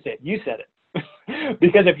 I didn't say it, you said it.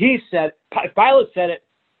 Because if Pilate said it,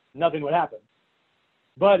 nothing would happen.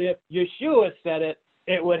 But if Yeshua said it,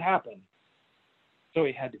 it would happen. So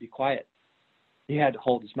he had to be quiet. He had to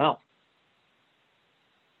hold his mouth.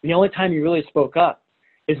 The only time he really spoke up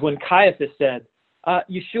is when Caiaphas said,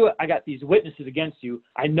 Yeshua, I got these witnesses against you.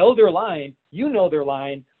 I know they're lying. You know they're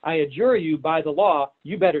lying. I adjure you by the law,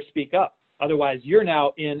 you better speak up. Otherwise, you're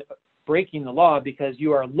now in breaking the law because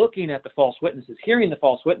you are looking at the false witnesses, hearing the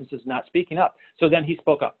false witnesses, not speaking up. So then he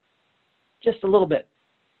spoke up. Just a little bit.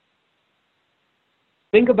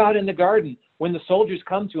 Think about in the garden when the soldiers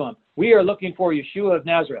come to him. We are looking for Yeshua of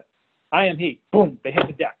Nazareth. I am he. Boom, they hit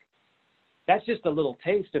the deck. That's just a little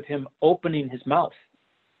taste of him opening his mouth.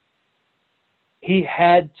 He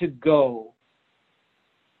had to go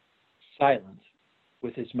silent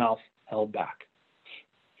with his mouth held back.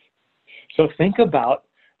 So think about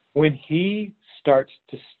when he starts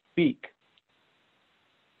to speak.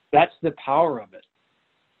 That's the power of it.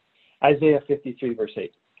 Isaiah 53, verse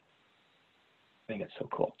 8. I think it's so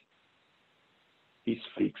cool. He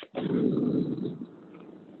speaks.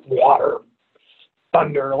 Water,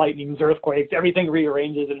 thunder, lightnings, earthquakes, everything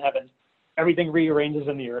rearranges in heaven. Everything rearranges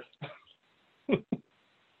in the earth.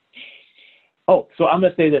 Oh, so I'm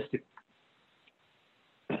going to say this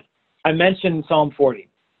too. I mentioned Psalm 40.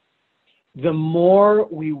 The more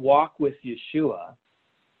we walk with Yeshua,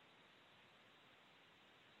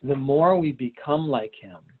 the more we become like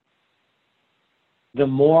him. The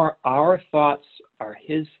more our thoughts are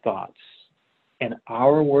his thoughts and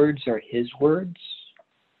our words are his words,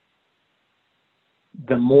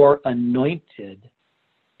 the more anointed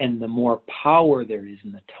and the more power there is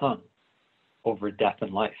in the tongue over death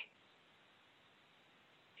and life.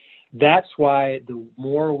 That's why the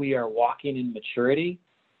more we are walking in maturity,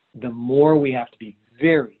 the more we have to be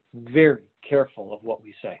very, very careful of what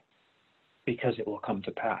we say, because it will come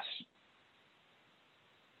to pass.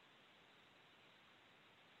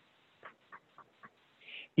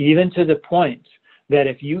 Even to the point that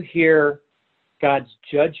if you hear God's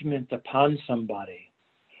judgment upon somebody,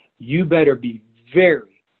 you better be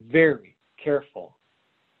very, very careful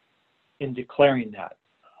in declaring that.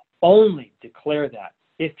 Only declare that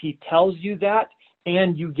if he tells you that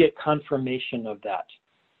and you get confirmation of that.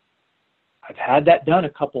 I've had that done a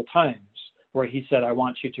couple times where he said, I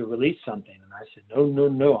want you to release something. And I said,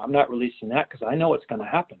 no, I'm not releasing that because I know what's going to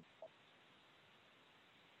happen.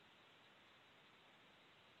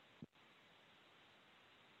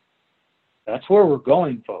 That's where we're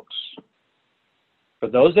going, folks. For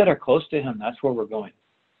those that are close to him, that's where we're going.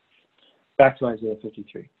 Back to Isaiah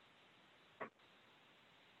 53.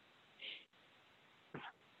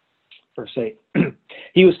 Verse 8.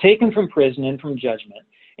 He was taken from prison and from judgment,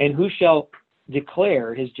 and who shall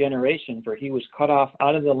declare his generation? For he was cut off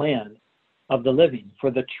out of the land of the living.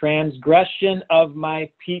 For the transgression of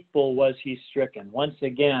my people was he stricken. Once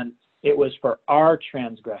again, it was for our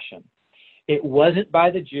transgression. It wasn't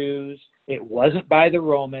by the Jews. It wasn't by the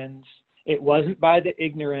Romans. It wasn't by the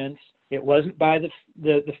ignorance. It wasn't by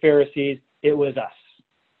the Pharisees. It was us.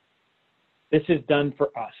 This is done for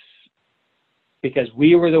us. Because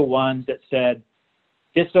we were the ones that said,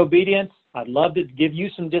 disobedience, I'd love to give you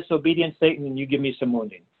some disobedience, Satan, and you give me some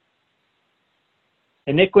wounding.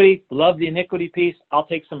 Iniquity, love the iniquity piece, I'll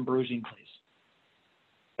take some bruising, please.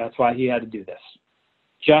 That's why he had to do this.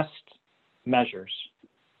 Just measures.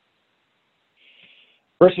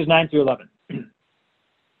 Verses 9 through 11.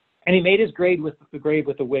 And he made his grave with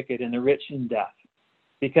the wicked and the rich in death,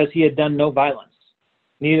 because he had done no violence,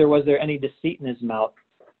 neither was there any deceit in his mouth.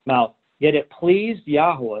 Yet it pleased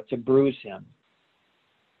Yahweh to bruise him.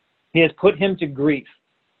 He has put him to grief.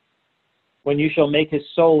 When you shall make his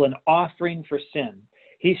soul an offering for sin,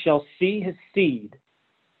 he shall see his seed.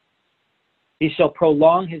 He shall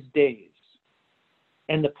prolong his days,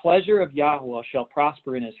 and the pleasure of Yahweh shall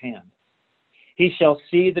prosper in his hand. He shall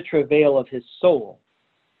see the travail of his soul,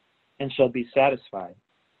 and shall be satisfied.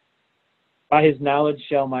 By his knowledge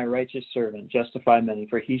shall my righteous servant justify many,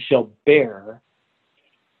 for he shall bear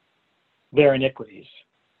their iniquities.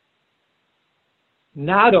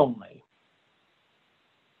 Not only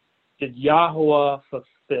did Yahweh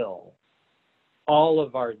fulfill all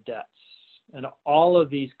of our debts and all of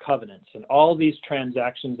these covenants and all these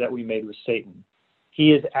transactions that we made with Satan,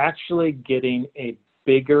 he is actually getting a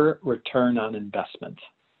bigger return on investment.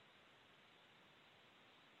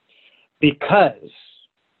 Because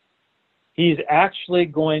he's actually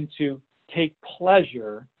going to take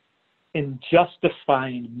pleasure in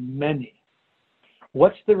justifying many.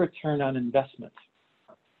 What's the return on investment?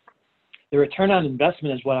 The return on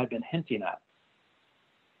investment is what I've been hinting at.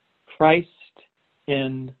 Christ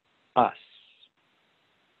in us.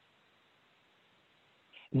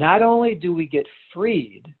 Not only do we get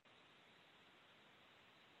freed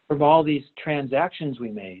from all these transactions we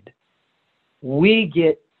made, we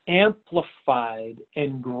get amplified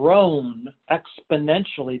and grown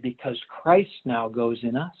exponentially because Christ now goes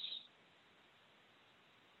in us.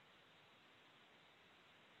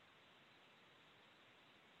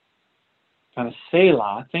 Kind of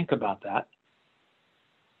Selah, think about that.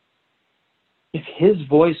 If his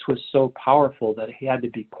voice was so powerful that he had to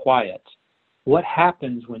be quiet, what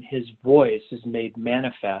happens when his voice is made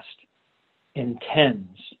manifest in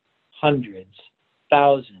tens, hundreds,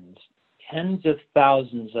 thousands, tens of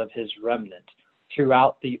thousands of his remnant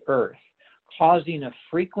throughout the earth, causing a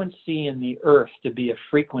frequency in the earth to be a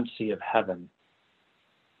frequency of heaven?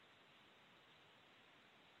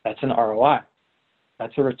 That's an ROI.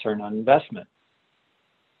 That's a return on investment.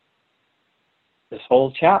 This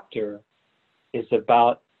whole chapter is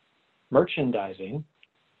about merchandising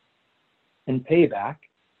and payback,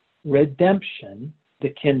 redemption, the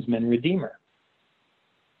kinsman redeemer.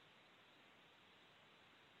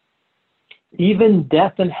 Even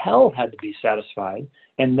death and hell had to be satisfied,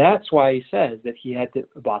 and that's why he says that he had to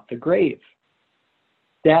bought the grave.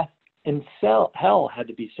 Death and hell had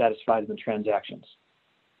to be satisfied in the transactions.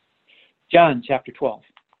 John chapter 12.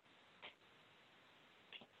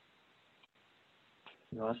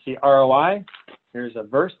 You want to see ROI? Here's a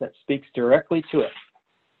verse that speaks directly to it.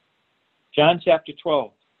 John chapter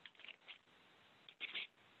 12,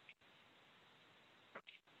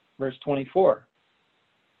 verse 24.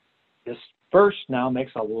 This verse now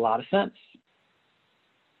makes a lot of sense.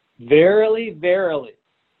 Verily, verily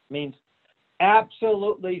means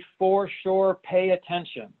absolutely for sure, pay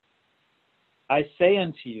attention. I say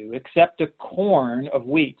unto you, except a corn of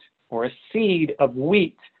wheat or a seed of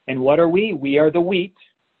wheat. And what are we? We are the wheat.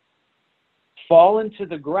 Fall into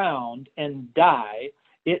the ground and die,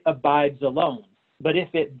 it abides alone. But if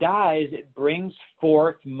it dies, it brings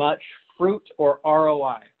forth much fruit or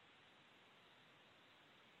ROI.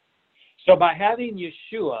 So by having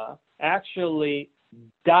Yeshua actually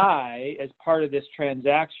die as part of this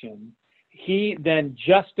transaction, he then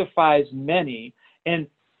justifies many. And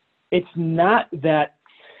it's not that,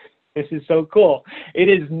 this is so cool, it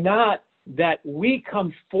is not that we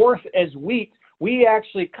come forth as wheat. We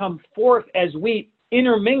actually come forth as wheat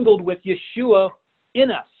intermingled with Yeshua in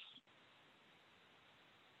us.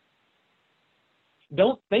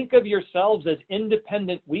 Don't think of yourselves as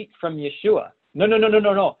independent wheat from Yeshua.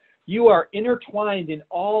 No. You are intertwined in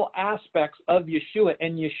all aspects of Yeshua,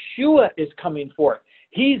 and Yeshua is coming forth.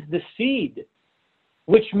 He's the seed,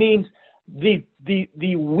 which means the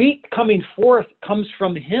wheat coming forth comes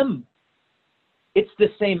from him. It's the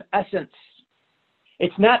same essence.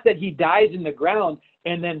 It's not that he dies in the ground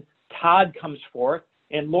and then Todd comes forth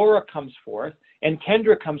and Laura comes forth and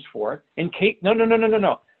Kendra comes forth and Kate.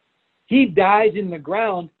 No. He dies in the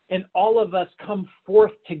ground and all of us come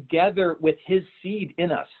forth together with his seed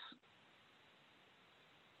in us.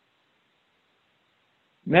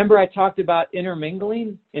 Remember I talked about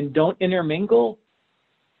intermingling and don't intermingle?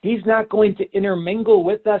 He's not going to intermingle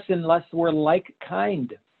with us unless we're like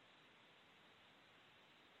kind.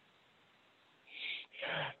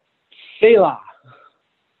 Selah.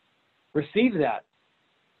 Receive that.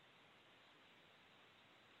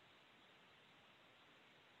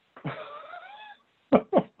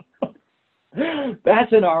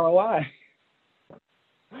 That's an ROI.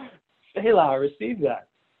 Selah, receive that.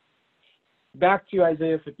 Back to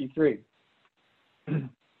Isaiah 53.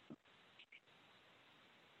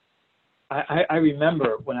 I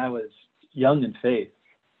remember when I was young in faith,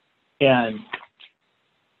 and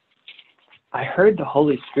I heard the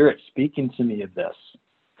Holy Spirit speaking to me of this,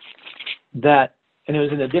 that, and it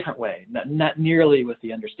was in a different way, not nearly with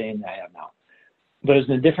the understanding I have now, but it was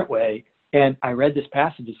in a different way, and I read this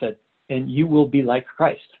passage that said, and you will be like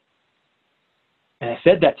Christ. And I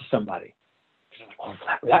said that to somebody. Oh,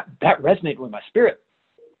 that resonated with my spirit.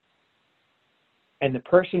 And the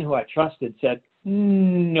person who I trusted said,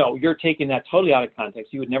 no, you're taking that totally out of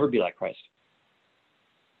context. You would never be like Christ.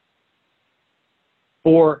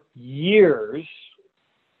 For years,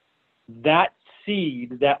 that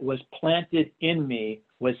seed that was planted in me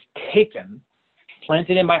was taken,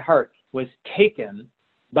 planted in my heart, was taken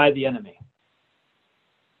by the enemy.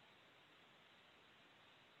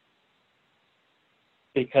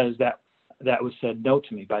 Because that was said no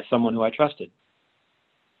to me by someone who I trusted.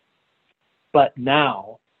 But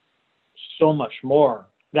now, so much more.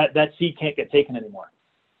 That seed can't get taken anymore.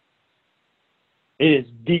 It is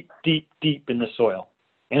deep, deep, deep in the soil.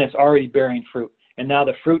 And it's already bearing fruit. And now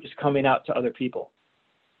the fruit is coming out to other people.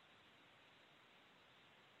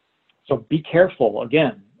 So be careful,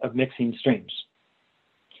 again, of mixing streams.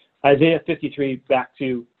 Isaiah 53, back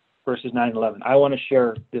to verses 9 and 11. I want to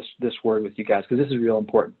share this word with you guys because this is real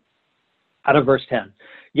important. Out of verse 10.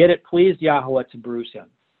 Yet it pleased Yahweh to bruise him.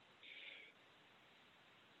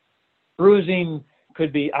 Bruising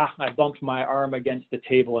could be, I bumped my arm against the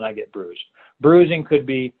table and I get bruised. Bruising could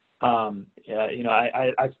be, I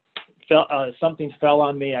felt something fell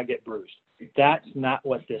on me, I get bruised. That's not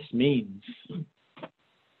what this means.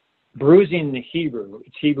 Bruising in the Hebrew,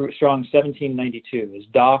 it's Hebrew Strong 1792, is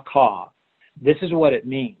da-ka. This is what it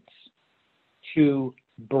means. To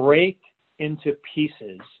break into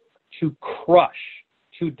pieces, to crush,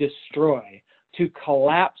 to destroy, to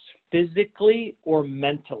collapse physically or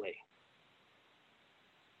mentally.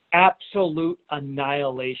 Absolute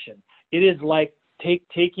annihilation. It is like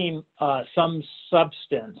taking some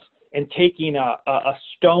substance and taking a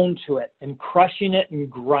stone to it and crushing it and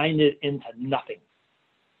grinding it into nothing.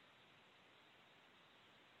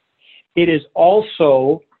 It is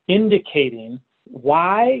also indicating,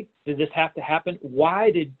 why did this have to happen?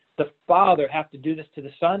 Why did the Father have to do this to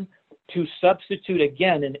the Son? To substitute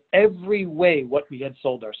again in every way what we had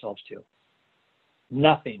sold ourselves to.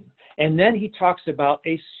 Nothing. And then he talks about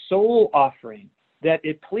a soul offering, that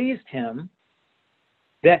it pleased him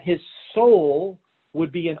that his soul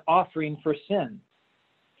would be an offering for sin.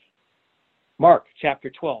 Mark chapter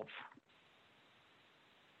 12.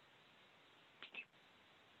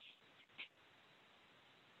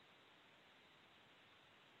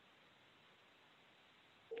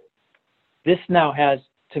 This now has,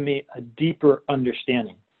 to me, a deeper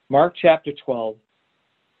understanding. Mark chapter 12,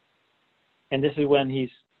 and this is when he's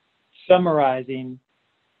summarizing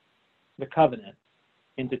the covenant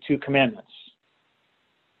into 2 commandments.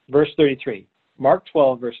 Verse 33. Mark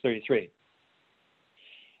 12, verse 33.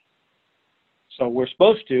 So we're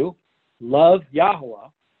supposed to love Yahweh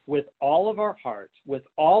with all of our heart, with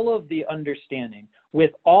all of the understanding,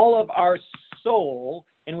 with all of our soul,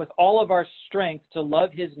 and with all of our strength to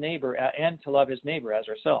love his neighbor and to love his neighbor as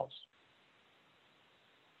ourselves.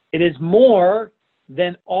 It is more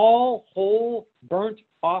than all whole burnt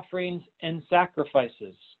offerings and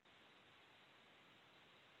sacrifices.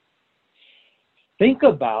 Think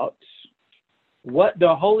about what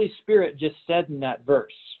the Holy Spirit just said in that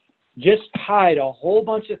verse. Just tied a whole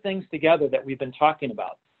bunch of things together that we've been talking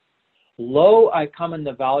about. Lo, I come in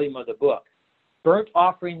the volume of the book. Burnt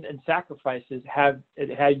offerings and sacrifices had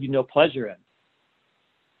you no pleasure in.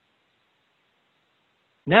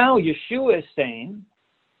 Now Yeshua is saying,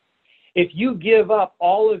 if you give up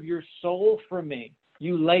all of your soul for me,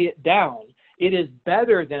 you lay it down, it is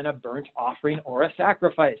better than a burnt offering or a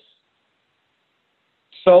sacrifice.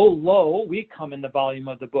 So lo, we come in the volume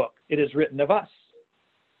of the book. It is written of us.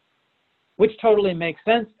 Which totally makes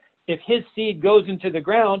sense. If his seed goes into the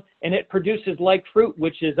ground and it produces like fruit,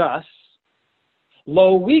 which is us,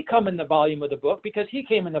 lo, we come in the volume of the book because he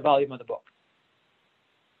came in the volume of the book.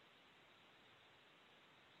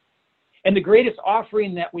 And the greatest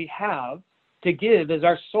offering that we have to give is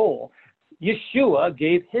our soul. Yeshua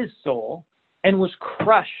gave his soul and was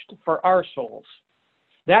crushed for our souls.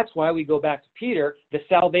 That's why we go back to Peter. The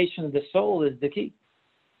salvation of the soul is the key.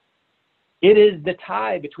 It is the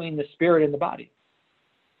tie between the spirit and the body.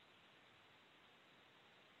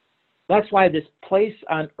 That's why this place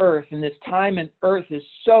on earth and this time on earth is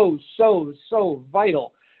so, so, so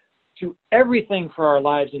vital to everything for our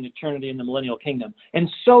lives in eternity in the millennial kingdom. And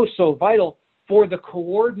so, so vital for the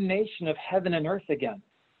coordination of heaven and earth again.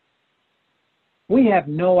 We have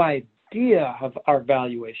no idea of our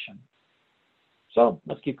valuation. So,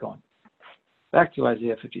 let's keep going. Back to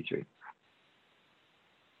Isaiah 53.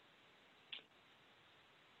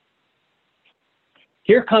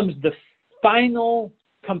 Here comes the final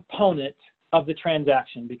component of the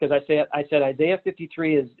transaction, because I said Isaiah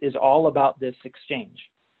 53 is all about this exchange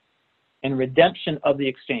and redemption of the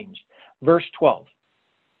exchange. Verse 12.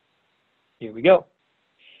 Here we go.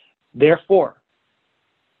 Therefore,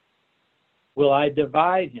 will I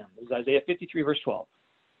divide him. This is Isaiah 53, verse 12.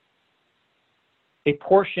 A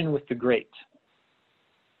portion with the great.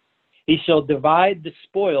 He shall divide the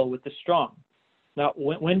spoil with the strong. Now,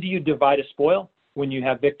 when do you divide a spoil? When you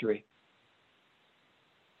have victory.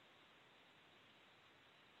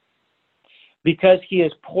 Because he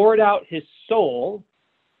has poured out his soul,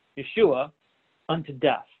 Yeshua, unto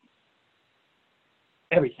death.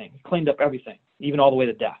 Everything. Cleaned up everything, even all the way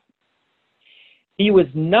to death. He was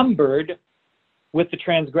numbered with the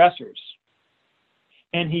transgressors.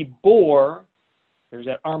 And he bore, there's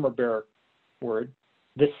that armor bearer word,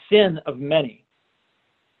 the sin of many.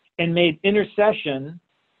 And made intercession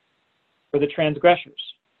for the transgressors.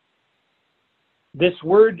 This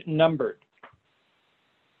word numbered.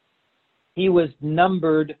 He was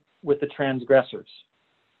numbered with the transgressors.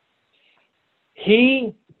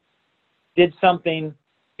 He did something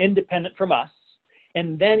independent from us,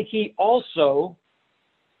 and then he also,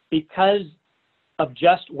 because of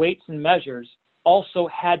just weights and measures, also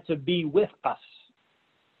had to be with us.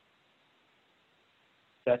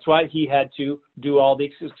 That's why he had to do all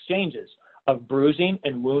these exchanges of bruising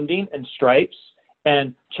and wounding and stripes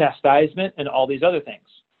and chastisement and all these other things.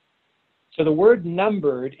 So the word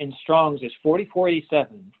numbered in Strong's is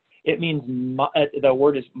 4487. It means, the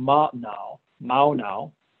word is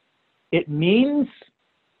ma'nau. It means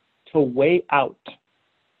to weigh out.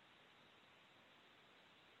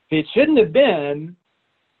 It shouldn't have been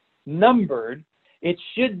numbered. It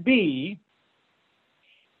should be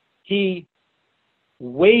he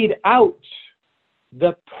weighed out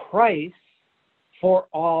the price for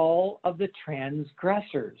all of the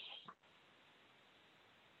transgressors.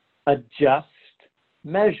 A just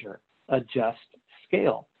measure, a just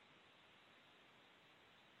scale.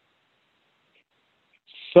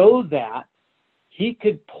 So that he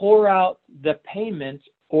could pour out the payment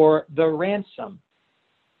or the ransom.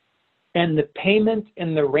 And the payment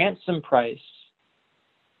and the ransom price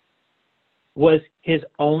was his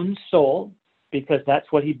own soul, because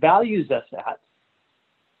that's what he values us at.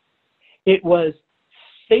 It was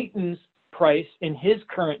Satan's price in his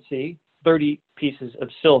currency, 30 pieces of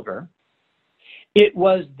silver. It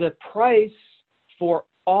was the price for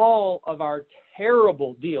all of our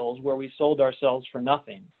terrible deals where we sold ourselves for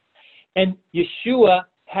nothing. And Yeshua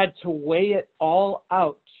had to weigh it all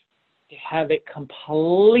out to have it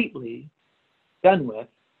completely done with,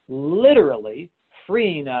 literally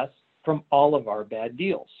freeing us from all of our bad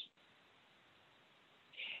deals.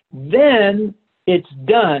 Then it's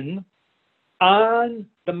done on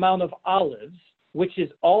the Mount of Olives, which is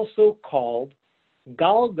also called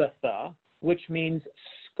Golgotha, which means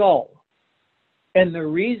skull. And the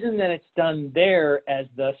reason that it's done there as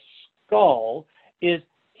the skull is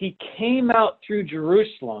he came out through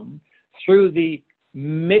Jerusalem through the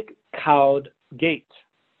Mikdash gate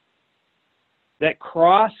that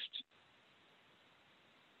crossed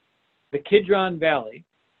the Kidron Valley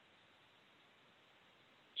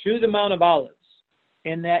to the Mount of Olives.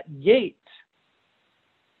 And that gate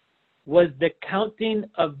was the counting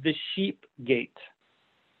of the sheep gate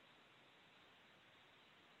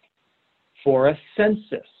for a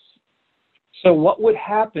census. So what would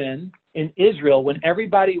happen in Israel when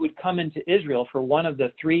everybody would come into Israel for one of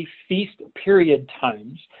the 3 feast period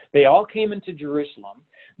times? They all came into Jerusalem.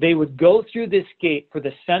 They would go through this gate for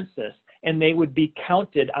the census, and they would be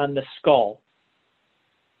counted on the skull,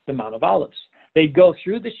 the Mount of Olives. They'd go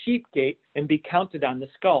through the sheep gate and be counted on the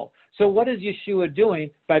skull. So what is Yeshua doing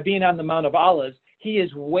by being on the Mount of Olives? He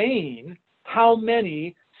is weighing how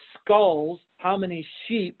many skulls, how many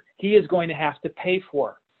sheep he is going to have to pay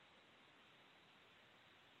for.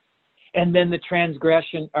 And then the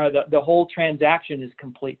transgression, or the whole transaction is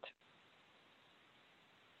complete.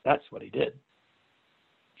 That's what he did.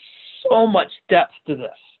 So much depth to this.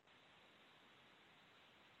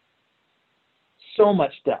 So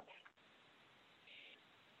much depth.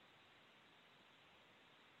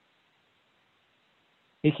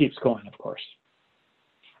 He keeps going, of course.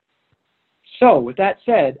 So, with that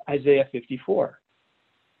said, Isaiah 54.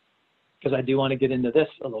 Because I do want to get into this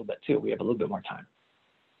a little bit too. We have a little bit more time.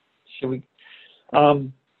 Should we?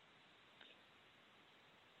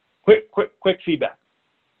 Quick feedback.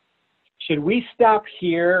 Should we stop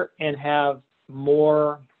here and have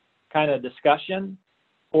more kind of discussion?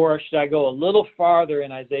 Or should I go a little farther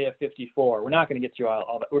in Isaiah 54? We're not going to get through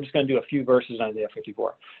all that. We're just going to do a few verses in Isaiah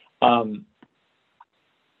 54.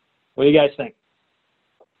 What do you guys think?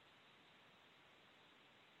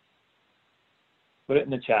 Put it in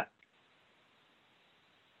the chat.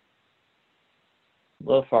 A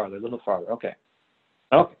little farther. Okay.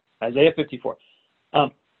 Isaiah 54.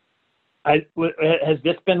 Has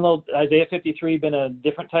this been Isaiah 53 been a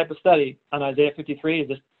different type of study on Isaiah 53? Is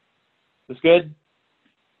this good?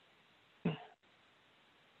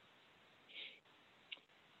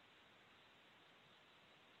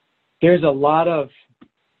 There's a lot of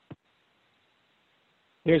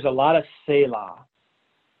Selah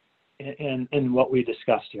in what we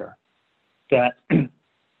discussed here, that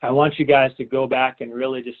I want you guys to go back and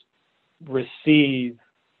really just receive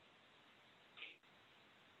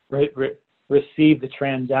the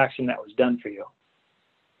transaction that was done for you.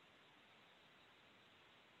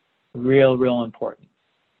 Real important.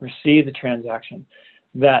 Receive the transaction.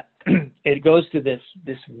 That it goes to this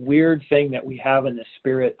weird thing that we have in the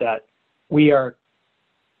spirit, that we are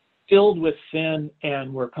filled with sin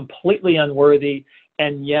and we're completely unworthy,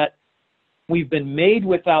 and yet We've been made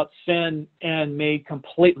without sin and made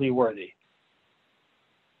completely worthy.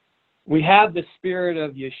 We have the spirit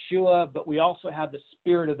of Yeshua, but we also have the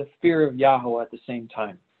spirit of the fear of Yahweh at the same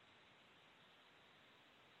time.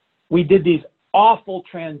 We did these awful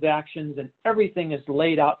transactions, and everything is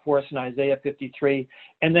laid out for us in Isaiah 53.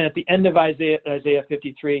 And then at the end of Isaiah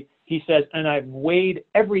 53, he says, and I've weighed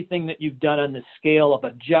everything that you've done on the scale of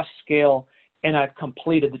a just scale, and I've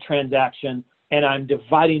completed the transaction, and I'm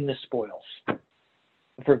dividing the spoils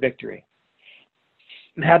for victory.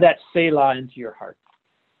 And have that Selah into your heart.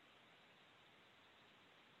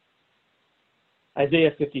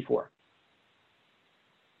 Isaiah 54.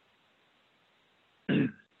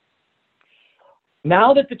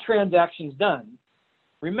 Now that the transaction's done,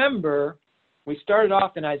 remember, we started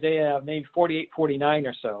off in Isaiah maybe 48, 49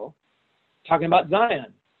 or so, talking about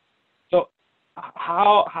Zion. So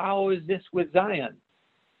how is this with Zion?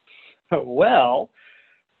 Well,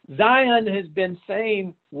 Zion has been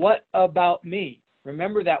saying, what about me?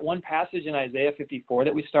 Remember that one passage in Isaiah 54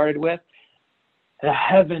 that we started with? The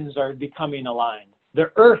heavens are becoming aligned.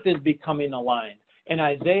 The earth is becoming aligned. And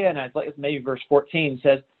Isaiah, and I think maybe verse 14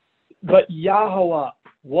 says, but Yahweh,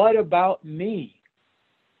 what about me?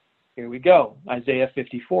 Here we go, Isaiah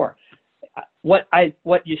 54. What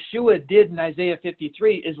Yeshua did in Isaiah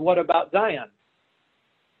 53 is what about Zion?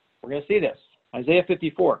 We're going to see this. Isaiah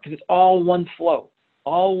 54, because it's all one flow,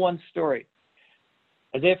 all one story.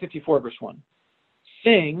 Isaiah 54, verse 1.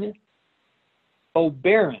 Sing, O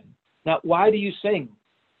barren. Now, why do you sing?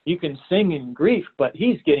 You can sing in grief, but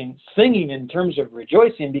he's getting singing in terms of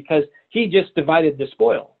rejoicing because he just divided the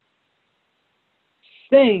spoil.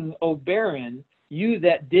 Sing, O barren, you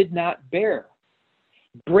that did not bear.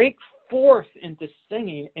 Break forth into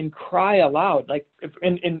singing and cry aloud, like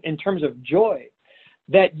in terms of joy,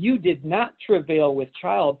 that you did not travail with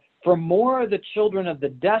child, for more are the children of the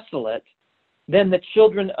desolate than the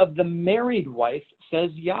children of the married wife,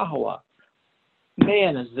 says Yahweh.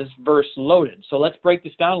 Man, is this verse loaded. So let's break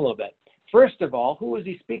this down a little bit. First of all, who is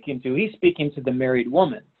he speaking to? He's speaking to the married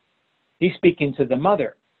woman. He's speaking to the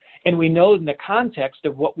mother. And we know in the context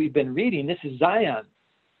of what we've been reading, this is Zion.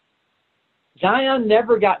 Zion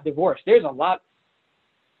never got divorced. There's a lot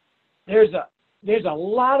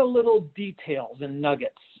of little details and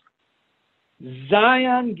nuggets.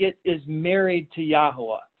 Zion is married to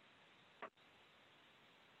Yahweh.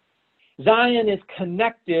 Zion is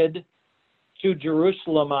connected to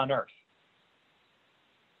Jerusalem on earth.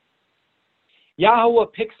 Yahweh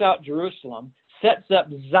picks out Jerusalem, sets up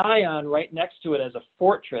Zion right next to it as a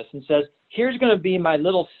fortress, and says, here's going to be my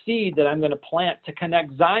little seed that I'm going to plant to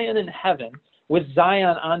connect Zion in heaven with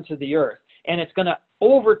Zion onto the earth. And it's going to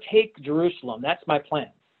overtake Jerusalem. That's my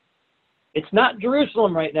plan. It's not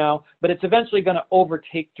Jerusalem right now, but it's eventually going to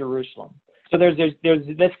overtake Jerusalem. So there's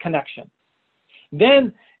this connection.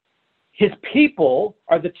 Then his people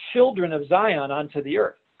are the children of Zion onto the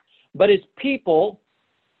earth. But his people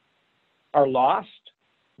are lost.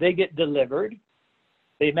 They get delivered.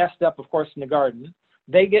 They messed up, of course, in the garden.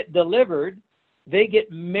 They get delivered. They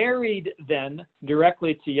get married then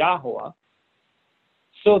directly to Yahweh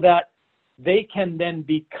so that they can then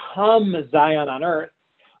become Zion on earth.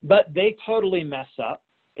 But they totally mess up.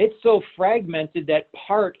 It's so fragmented that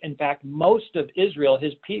in fact, most of Israel,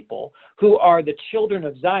 his people, who are the children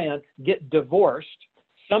of Zion, get divorced.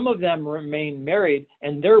 Some of them remain married,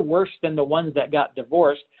 and they're worse than the ones that got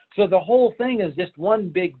divorced. So the whole thing is just one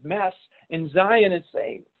big mess, and Zion is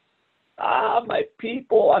saying, my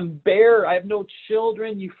people, I'm bare, I have no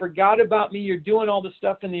children, you forgot about me, you're doing all the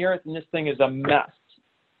stuff in the earth, and this thing is a mess.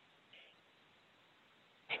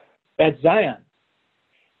 That's Zion.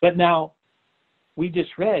 But now, we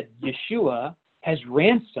just read, Yeshua has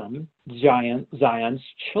ransomed Zion's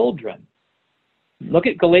children. Look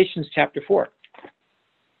at Galatians chapter 4.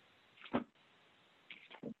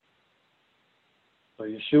 So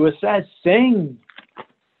Yeshua says, sing.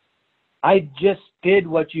 I just did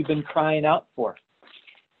what you've been crying out for.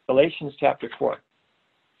 Galatians chapter 4.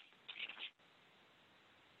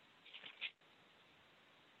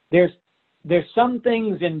 There's some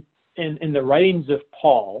things in the writings of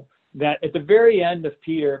Paul that at the very end of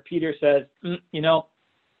Peter says,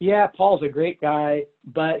 yeah, Paul's a great guy,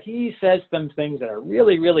 but he says some things that are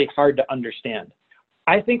really, really hard to understand.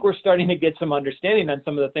 I think we're starting to get some understanding on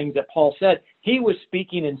some of the things that Paul said. He was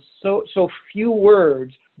speaking in so few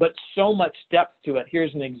words, but so much depth to it.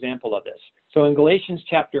 Here's an example of this. So in Galatians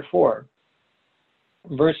chapter 4,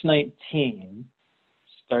 verse 19,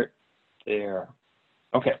 start there.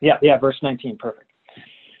 Okay, yeah, verse 19, perfect.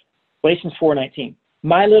 Galatians 4:19.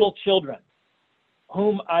 My little children,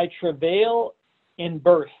 whom I travail in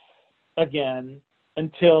birth again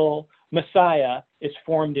until Messiah is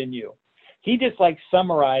formed in you. He just like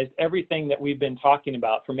summarized everything that we've been talking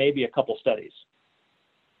about for maybe a couple studies.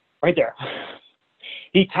 Right there.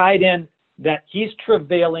 He tied in that he's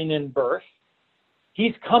travailing in birth.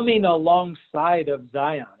 He's coming alongside of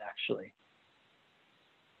Zion, actually.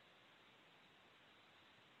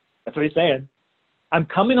 That's what he's saying. I'm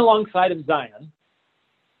coming alongside of Zion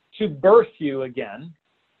to birth you again.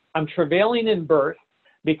 I'm travailing in birth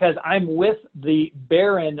because I'm with the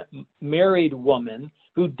barren married woman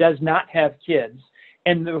who does not have kids.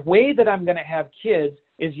 And the way that I'm going to have kids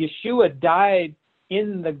is Yeshua died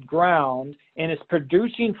in the ground and is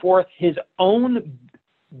producing forth his own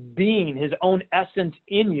being, his own essence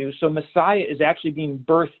in you. So Messiah is actually being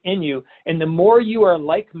birthed in you. And the more you are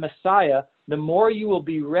like Messiah, the more you will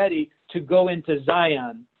be ready to go into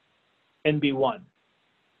Zion and be one.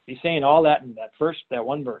 He's saying all that in that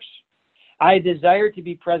one verse. I desire to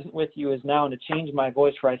be present with you as now, and to change my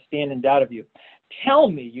voice, for I stand in doubt of you. Tell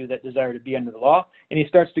me, you that desire to be under the law. And he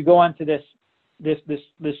starts to go on to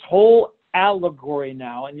this whole allegory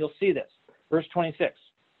now, and you'll see this. Verse 26.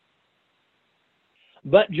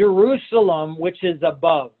 But Jerusalem, which is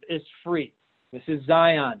above, is free. This is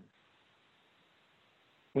Zion.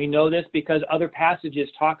 We know this because other passages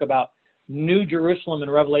talk about New Jerusalem in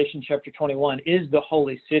Revelation chapter 21 is the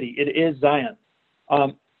holy city. It is Zion.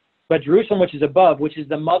 But Jerusalem, which is above, which is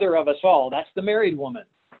the mother of us all, that's the married woman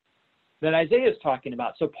that Isaiah is talking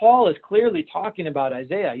about. So Paul is clearly talking about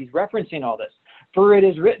Isaiah. He's referencing all this. For it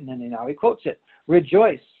is written, and now he quotes it,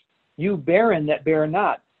 rejoice, you barren that bear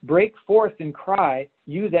not. Break forth and cry,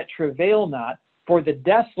 you that travail not. For the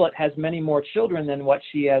desolate has many more children than what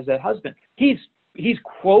she has a husband. He's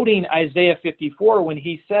quoting Isaiah 54 when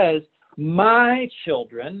he says, my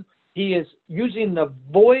children. He is using the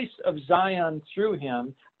voice of Zion through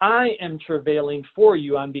him. I am travailing for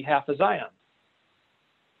you on behalf of Zion.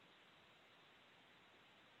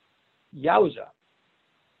 Yowza.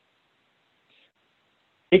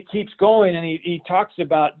 It keeps going, and he talks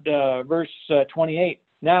about verse 28.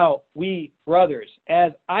 Now we, brothers,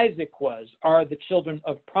 as Isaac was, are the children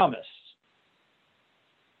of promise.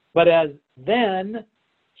 But as then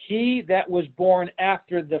he that was born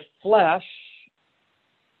after the flesh,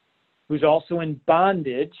 who's also in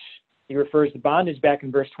bondage, he refers to bondage back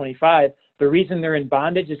in verse 25. The reason they're in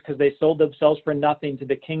bondage is because they sold themselves for nothing to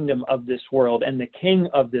the kingdom of this world and the king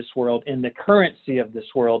of this world and the currency of this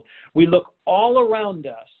world. We look all around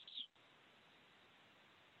us,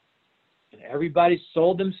 and everybody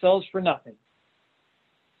sold themselves for nothing.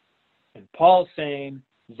 And Paul's saying,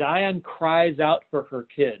 Zion cries out for her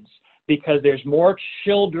kids because there's more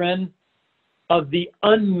children of the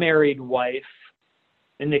unmarried wife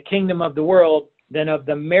in the kingdom of the world than of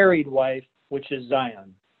the married wife, which is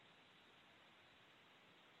Zion.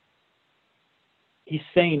 He's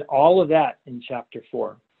saying all of that in chapter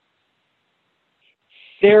 4.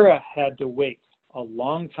 Sarah had to wait a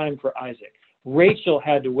long time for Isaac. Rachel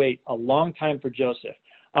had to wait a long time for Joseph.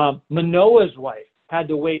 Manoah's wife had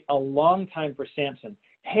to wait a long time for Samson.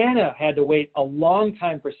 Hannah had to wait a long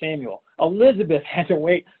time for Samuel. Elizabeth had to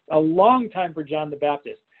wait a long time for John the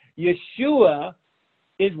Baptist. Yeshua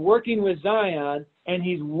is working with Zion, and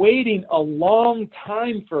he's waiting a long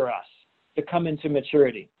time for us to come into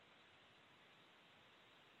maturity.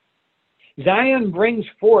 Zion brings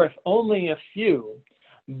forth only a few,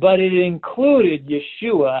 but it included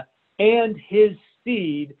Yeshua, and his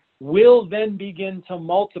seed will then begin to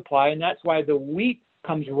multiply, and that's why the wheat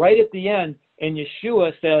comes right at the end, and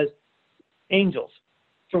Yeshua says, angels,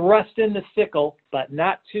 thrust in the sickle, but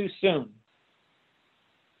not too soon,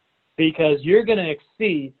 because you're going to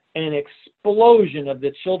see an explosion of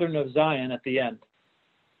the children of Zion at the end.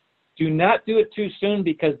 Do not do it too soon,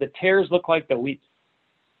 because the tares look like the wheat,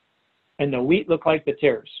 and the wheat look like the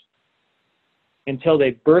tares, until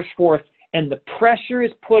they burst forth, and the pressure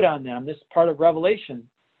is put on them. This is part of Revelation,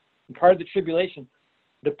 and part of the tribulation.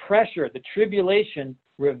 The pressure, the tribulation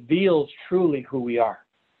reveals truly who we are.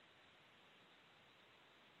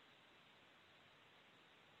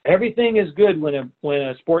 Everything is good when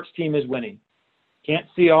a sports team is winning. Can't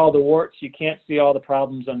see all the warts. You can't see all the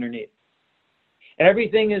problems underneath.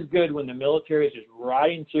 Everything is good when the military is just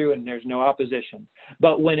riding through and there's no opposition.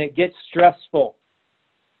 But when it gets stressful,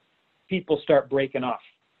 people start breaking off.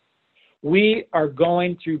 We are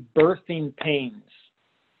going through birthing pains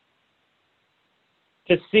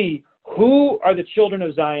to see who are the children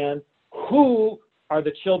of Zion, who are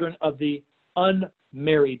the children of the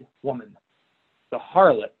unmarried woman, the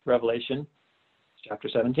harlot, Revelation chapter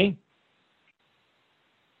 17.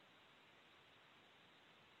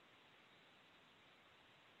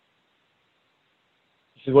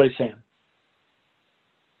 This is what he's saying.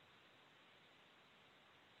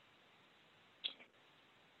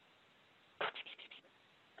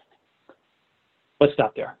 Let's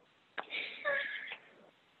stop there.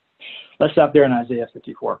 Let's stop there in Isaiah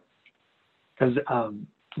 54. Because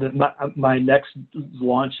my next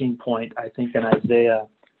launching point, I think, in Isaiah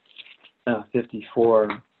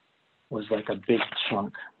 54 was like a big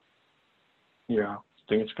chunk. Yeah, I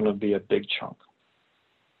think it's going to be a big chunk.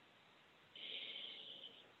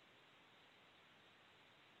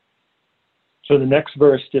 So the next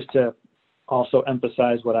verse, just to also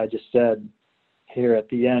emphasize what I just said here at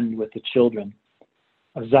the end with the children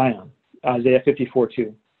of Zion, Isaiah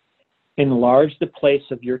 54:2. Enlarge the place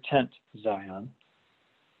of your tent, Zion,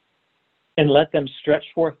 and let them stretch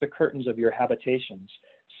forth the curtains of your habitations.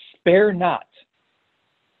 Spare not.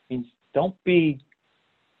 Means don't be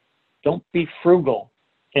frugal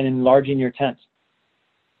in enlarging your tent.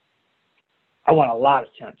 I want a lot of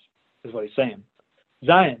tents, is what he's saying.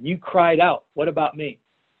 Zion, you cried out. What about me?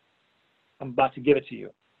 I'm about to give it to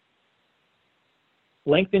you.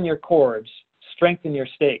 Lengthen your cords, strengthen your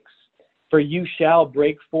stakes, for you shall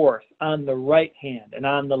break forth on the right hand and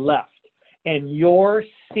on the left, and your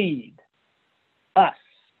seed, us,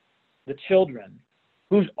 the children,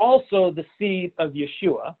 who's also the seed of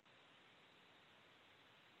Yeshua,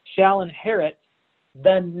 shall inherit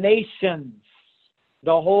the nations,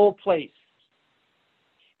 the whole place,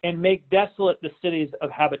 and make desolate the cities of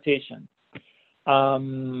habitation.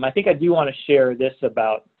 I think I do want to share this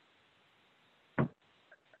about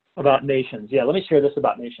nations. Yeah, let me share this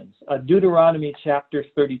about nations. Deuteronomy chapter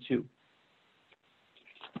 32.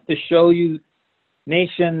 To show you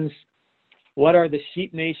nations, what are the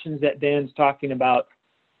sheep nations that Dan's talking about?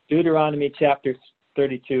 Deuteronomy chapter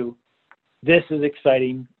 32. This is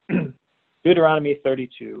exciting. Deuteronomy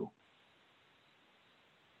 32.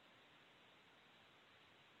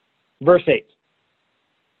 Verse 8.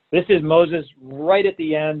 This is Moses right at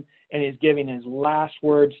the end, and he's giving his last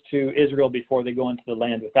words to Israel before they go into the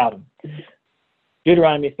land without him.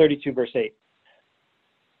 Deuteronomy 32, verse 8.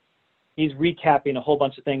 He's recapping a whole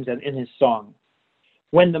bunch of things in his song.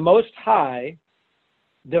 When the Most High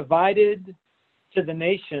divided to the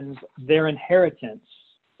nations their inheritance,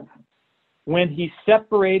 when he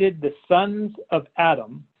separated the sons of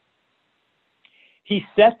Adam, he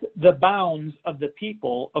set the bounds of the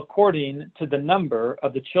people according to the number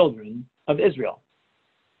of the children of Israel.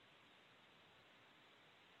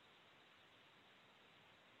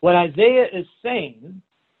 What Isaiah is saying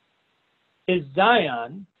is,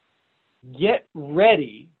 Zion, get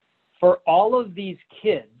ready for all of these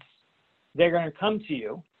kids. They're going to come to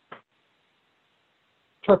you.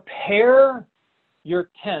 Prepare your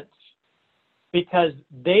tents, because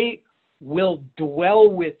they will dwell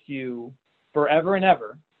with you forever and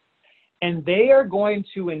ever, and they are going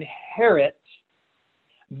to inherit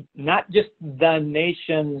not just the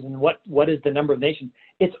nations and what is the number of nations.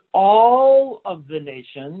 It's all of the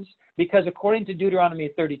nations, because according to Deuteronomy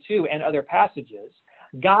 32 and other passages,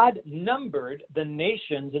 God numbered the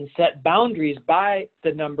nations and set boundaries by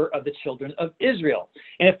the number of the children of Israel.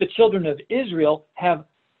 And if the children of Israel have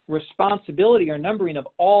responsibility or numbering of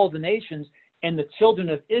all the nations, and the children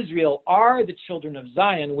of Israel are the children of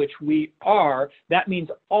Zion, which we are, that means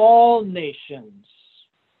all nations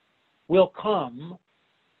will come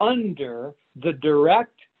under the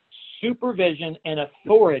direct supervision and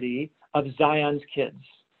authority of Zion's kids.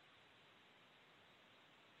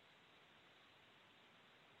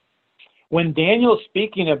 When Daniel's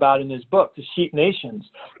speaking about in his book, the sheep nations,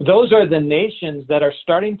 those are the nations that are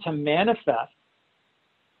starting to manifest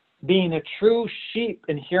being a true sheep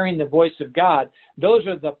and hearing the voice of God. Those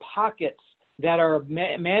are the pockets that are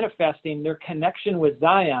manifesting their connection with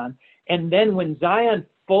Zion. And then when Zion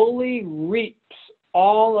fully reaps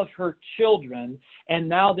all of her children, and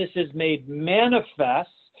now this is made manifest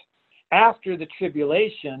after the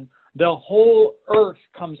tribulation, the whole earth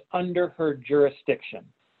comes under her jurisdiction.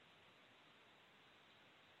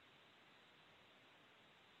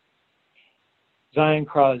 Zion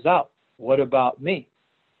cries out, what about me?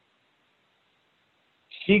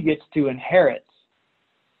 She gets to inherit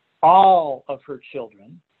all of her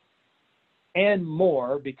children and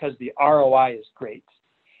more, because the ROI is great.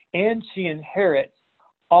 And she inherits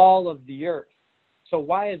all of the earth. So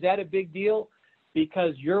why is that a big deal?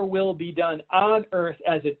 Because your will be done on earth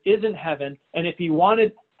as it is in heaven. And if he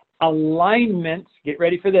wanted alignment, get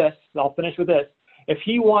ready for this, I'll finish with this. If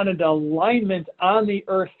he wanted alignment on the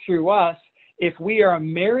earth through us, if we are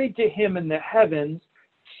married to him in the heavens,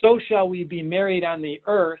 so shall we be married on the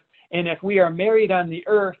earth. And if we are married on the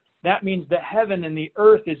earth, that means the heaven and the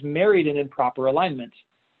earth is married and in proper alignment.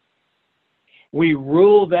 We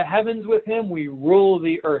rule the heavens with him. We rule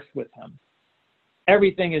the earth with him.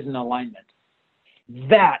 Everything is in alignment.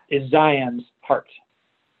 That is Zion's heart.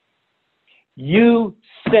 You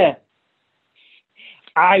said,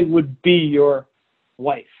 I would be your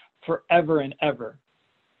wife forever and ever.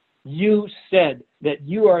 You said that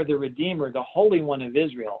you are the Redeemer, the Holy One of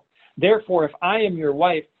Israel. Therefore, if I am your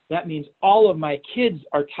wife, that means all of my kids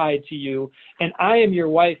are tied to you, and I am your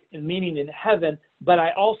wife, meaning in heaven, but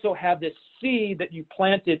I also have this seed that you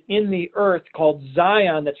planted in the earth called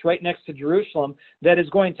Zion that's right next to Jerusalem that is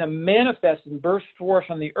going to manifest and burst forth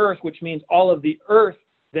on the earth, which means all of the earth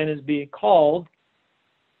then is being called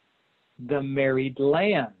the married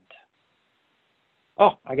land.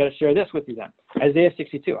 Oh, I got to share this with you then. Isaiah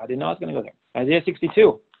 62. I didn't know I was going to go there. Isaiah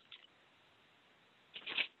 62.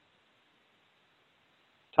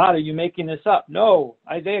 Todd, are you making this up? No.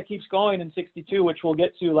 Isaiah keeps going in 62, which we'll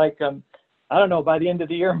get to I don't know, by the end of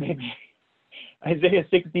the year maybe. Isaiah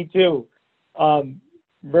 62,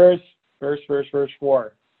 verse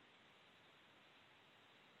 4.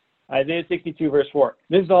 Isaiah 62, verse 4.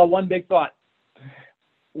 This is all one big thought.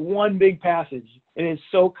 One big passage. It is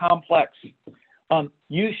so complex.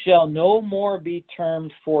 You shall no more be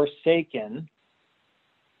termed forsaken.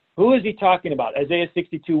 Who is he talking about? Isaiah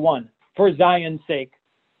 62:1. For Zion's sake.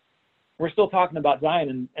 We're still talking about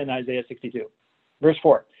Zion in Isaiah 62. Verse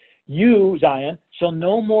 4. You, Zion, shall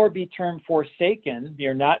no more be termed forsaken.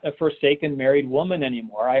 You're not a forsaken married woman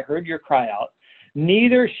anymore. I heard your cry out.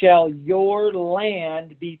 Neither shall your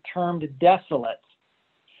land be termed desolate,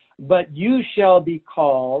 but you shall be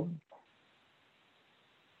called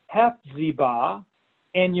Hephzibah,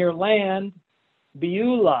 and your land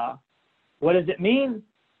Beulah. What does it mean?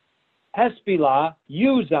 Hesphilah,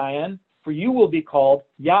 you, Zion, for you will be called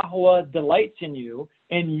Yahweh delights in you,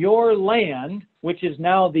 and your land, which is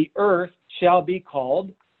now the earth, shall be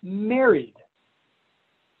called married.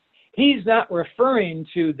 He's not referring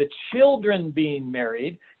to the children being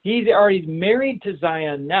married. He's already married to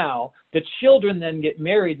Zion now. The children then get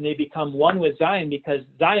married and they become one with Zion because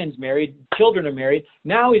Zion's married, children are married.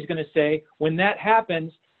 Now he's going to say, when that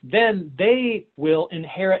happens, then they will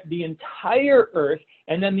inherit the entire earth,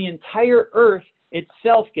 and then the entire earth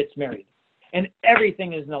itself gets married. And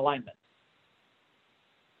everything is in alignment.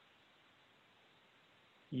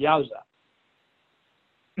 Yowza.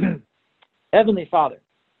 Heavenly Father,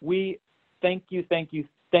 we thank you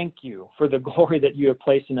for the glory that you have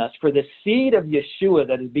placed in us, for the seed of Yeshua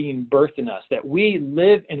that is being birthed in us, that we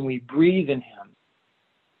live and we breathe in him,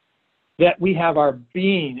 that we have our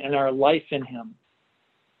being and our life in him,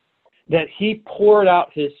 that he poured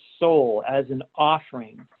out his soul as an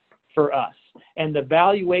offering for us, and the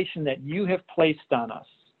valuation that you have placed on us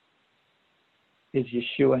is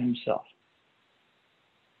Yeshua himself.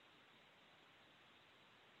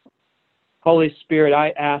 Holy Spirit, I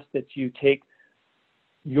ask that you take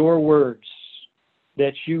your words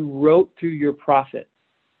that you wrote through your prophet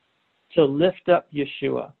to lift up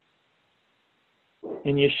Yeshua.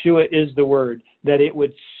 And Yeshua is the word, that it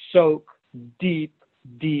would soak deep,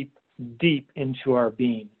 deep, deep into our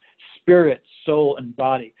being, spirit, soul, and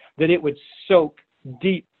body, that it would soak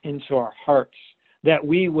deep into our hearts, that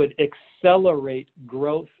we would accelerate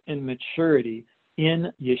growth and maturity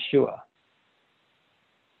in Yeshua,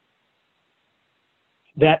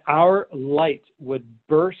 that our light would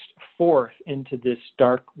burst forth into this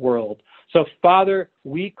dark world. So, Father,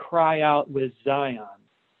 we cry out with Zion,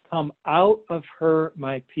 come out of her,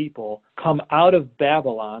 my people, come out of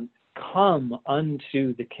Babylon, come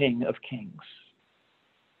unto the King of Kings.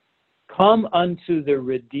 Come unto the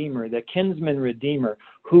Redeemer, the kinsman Redeemer,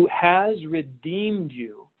 who has redeemed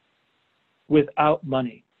you without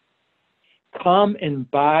money. Come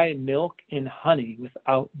and buy milk and honey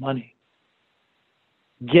without money.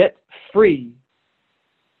 Get free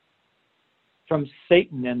from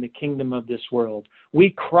Satan and the kingdom of this world. We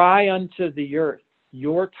cry unto the earth,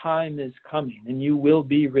 your time is coming, and you will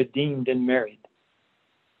be redeemed and married.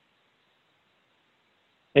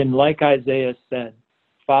 And like Isaiah said,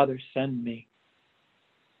 Father, send me.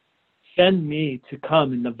 Send me to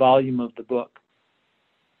come in the volume of the book.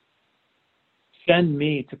 Send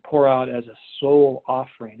me to pour out as a soul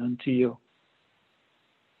offering unto you.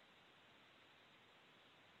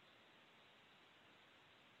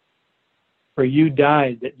 For you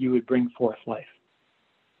died that you would bring forth life.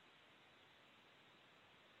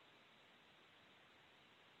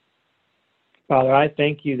 Father, I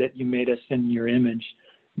thank you that you made us in your image,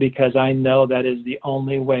 because I know that is the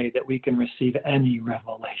only way that we can receive any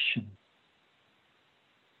revelation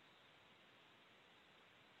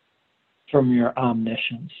from your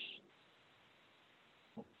omniscience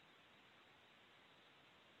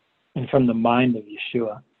and from the mind of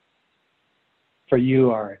Yeshua. For you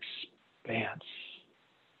are expanse.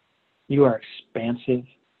 You are expansive.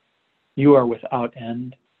 You are without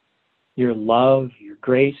end. your love, your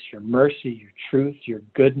grace, your mercy, your truth, your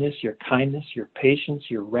goodness, your kindness, your patience,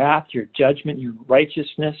 your wrath, your judgment, your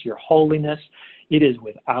righteousness, your holiness. It is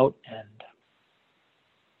without end.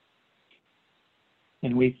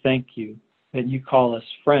 And we thank you that you call us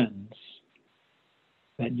friends,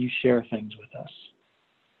 that you share things with us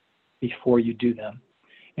before you do them.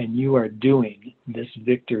 And you are doing this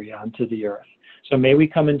victory onto the earth. So may we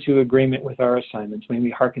come into agreement with our assignments. May we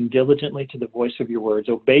hearken diligently to the voice of your words,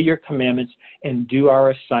 obey your commandments, and do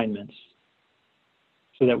our assignments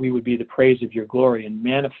so that we would be the praise of your glory and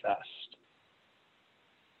manifest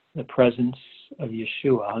the presence of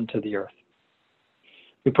Yeshua unto the earth.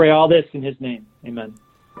 We pray all this in his name. Amen.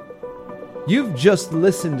 You've just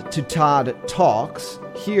listened to Todd Talks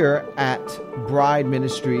here at Bride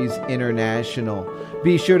Ministries International.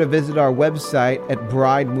 Be sure to visit our website at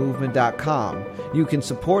bridemovement.com. You can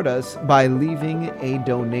support us by leaving a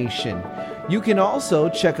donation. You can also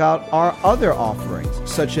check out our other offerings,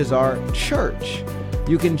 such as our church.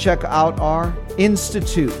 You can check out our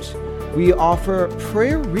institute. We offer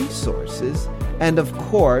prayer resources and, of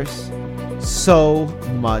course, so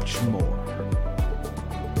much more.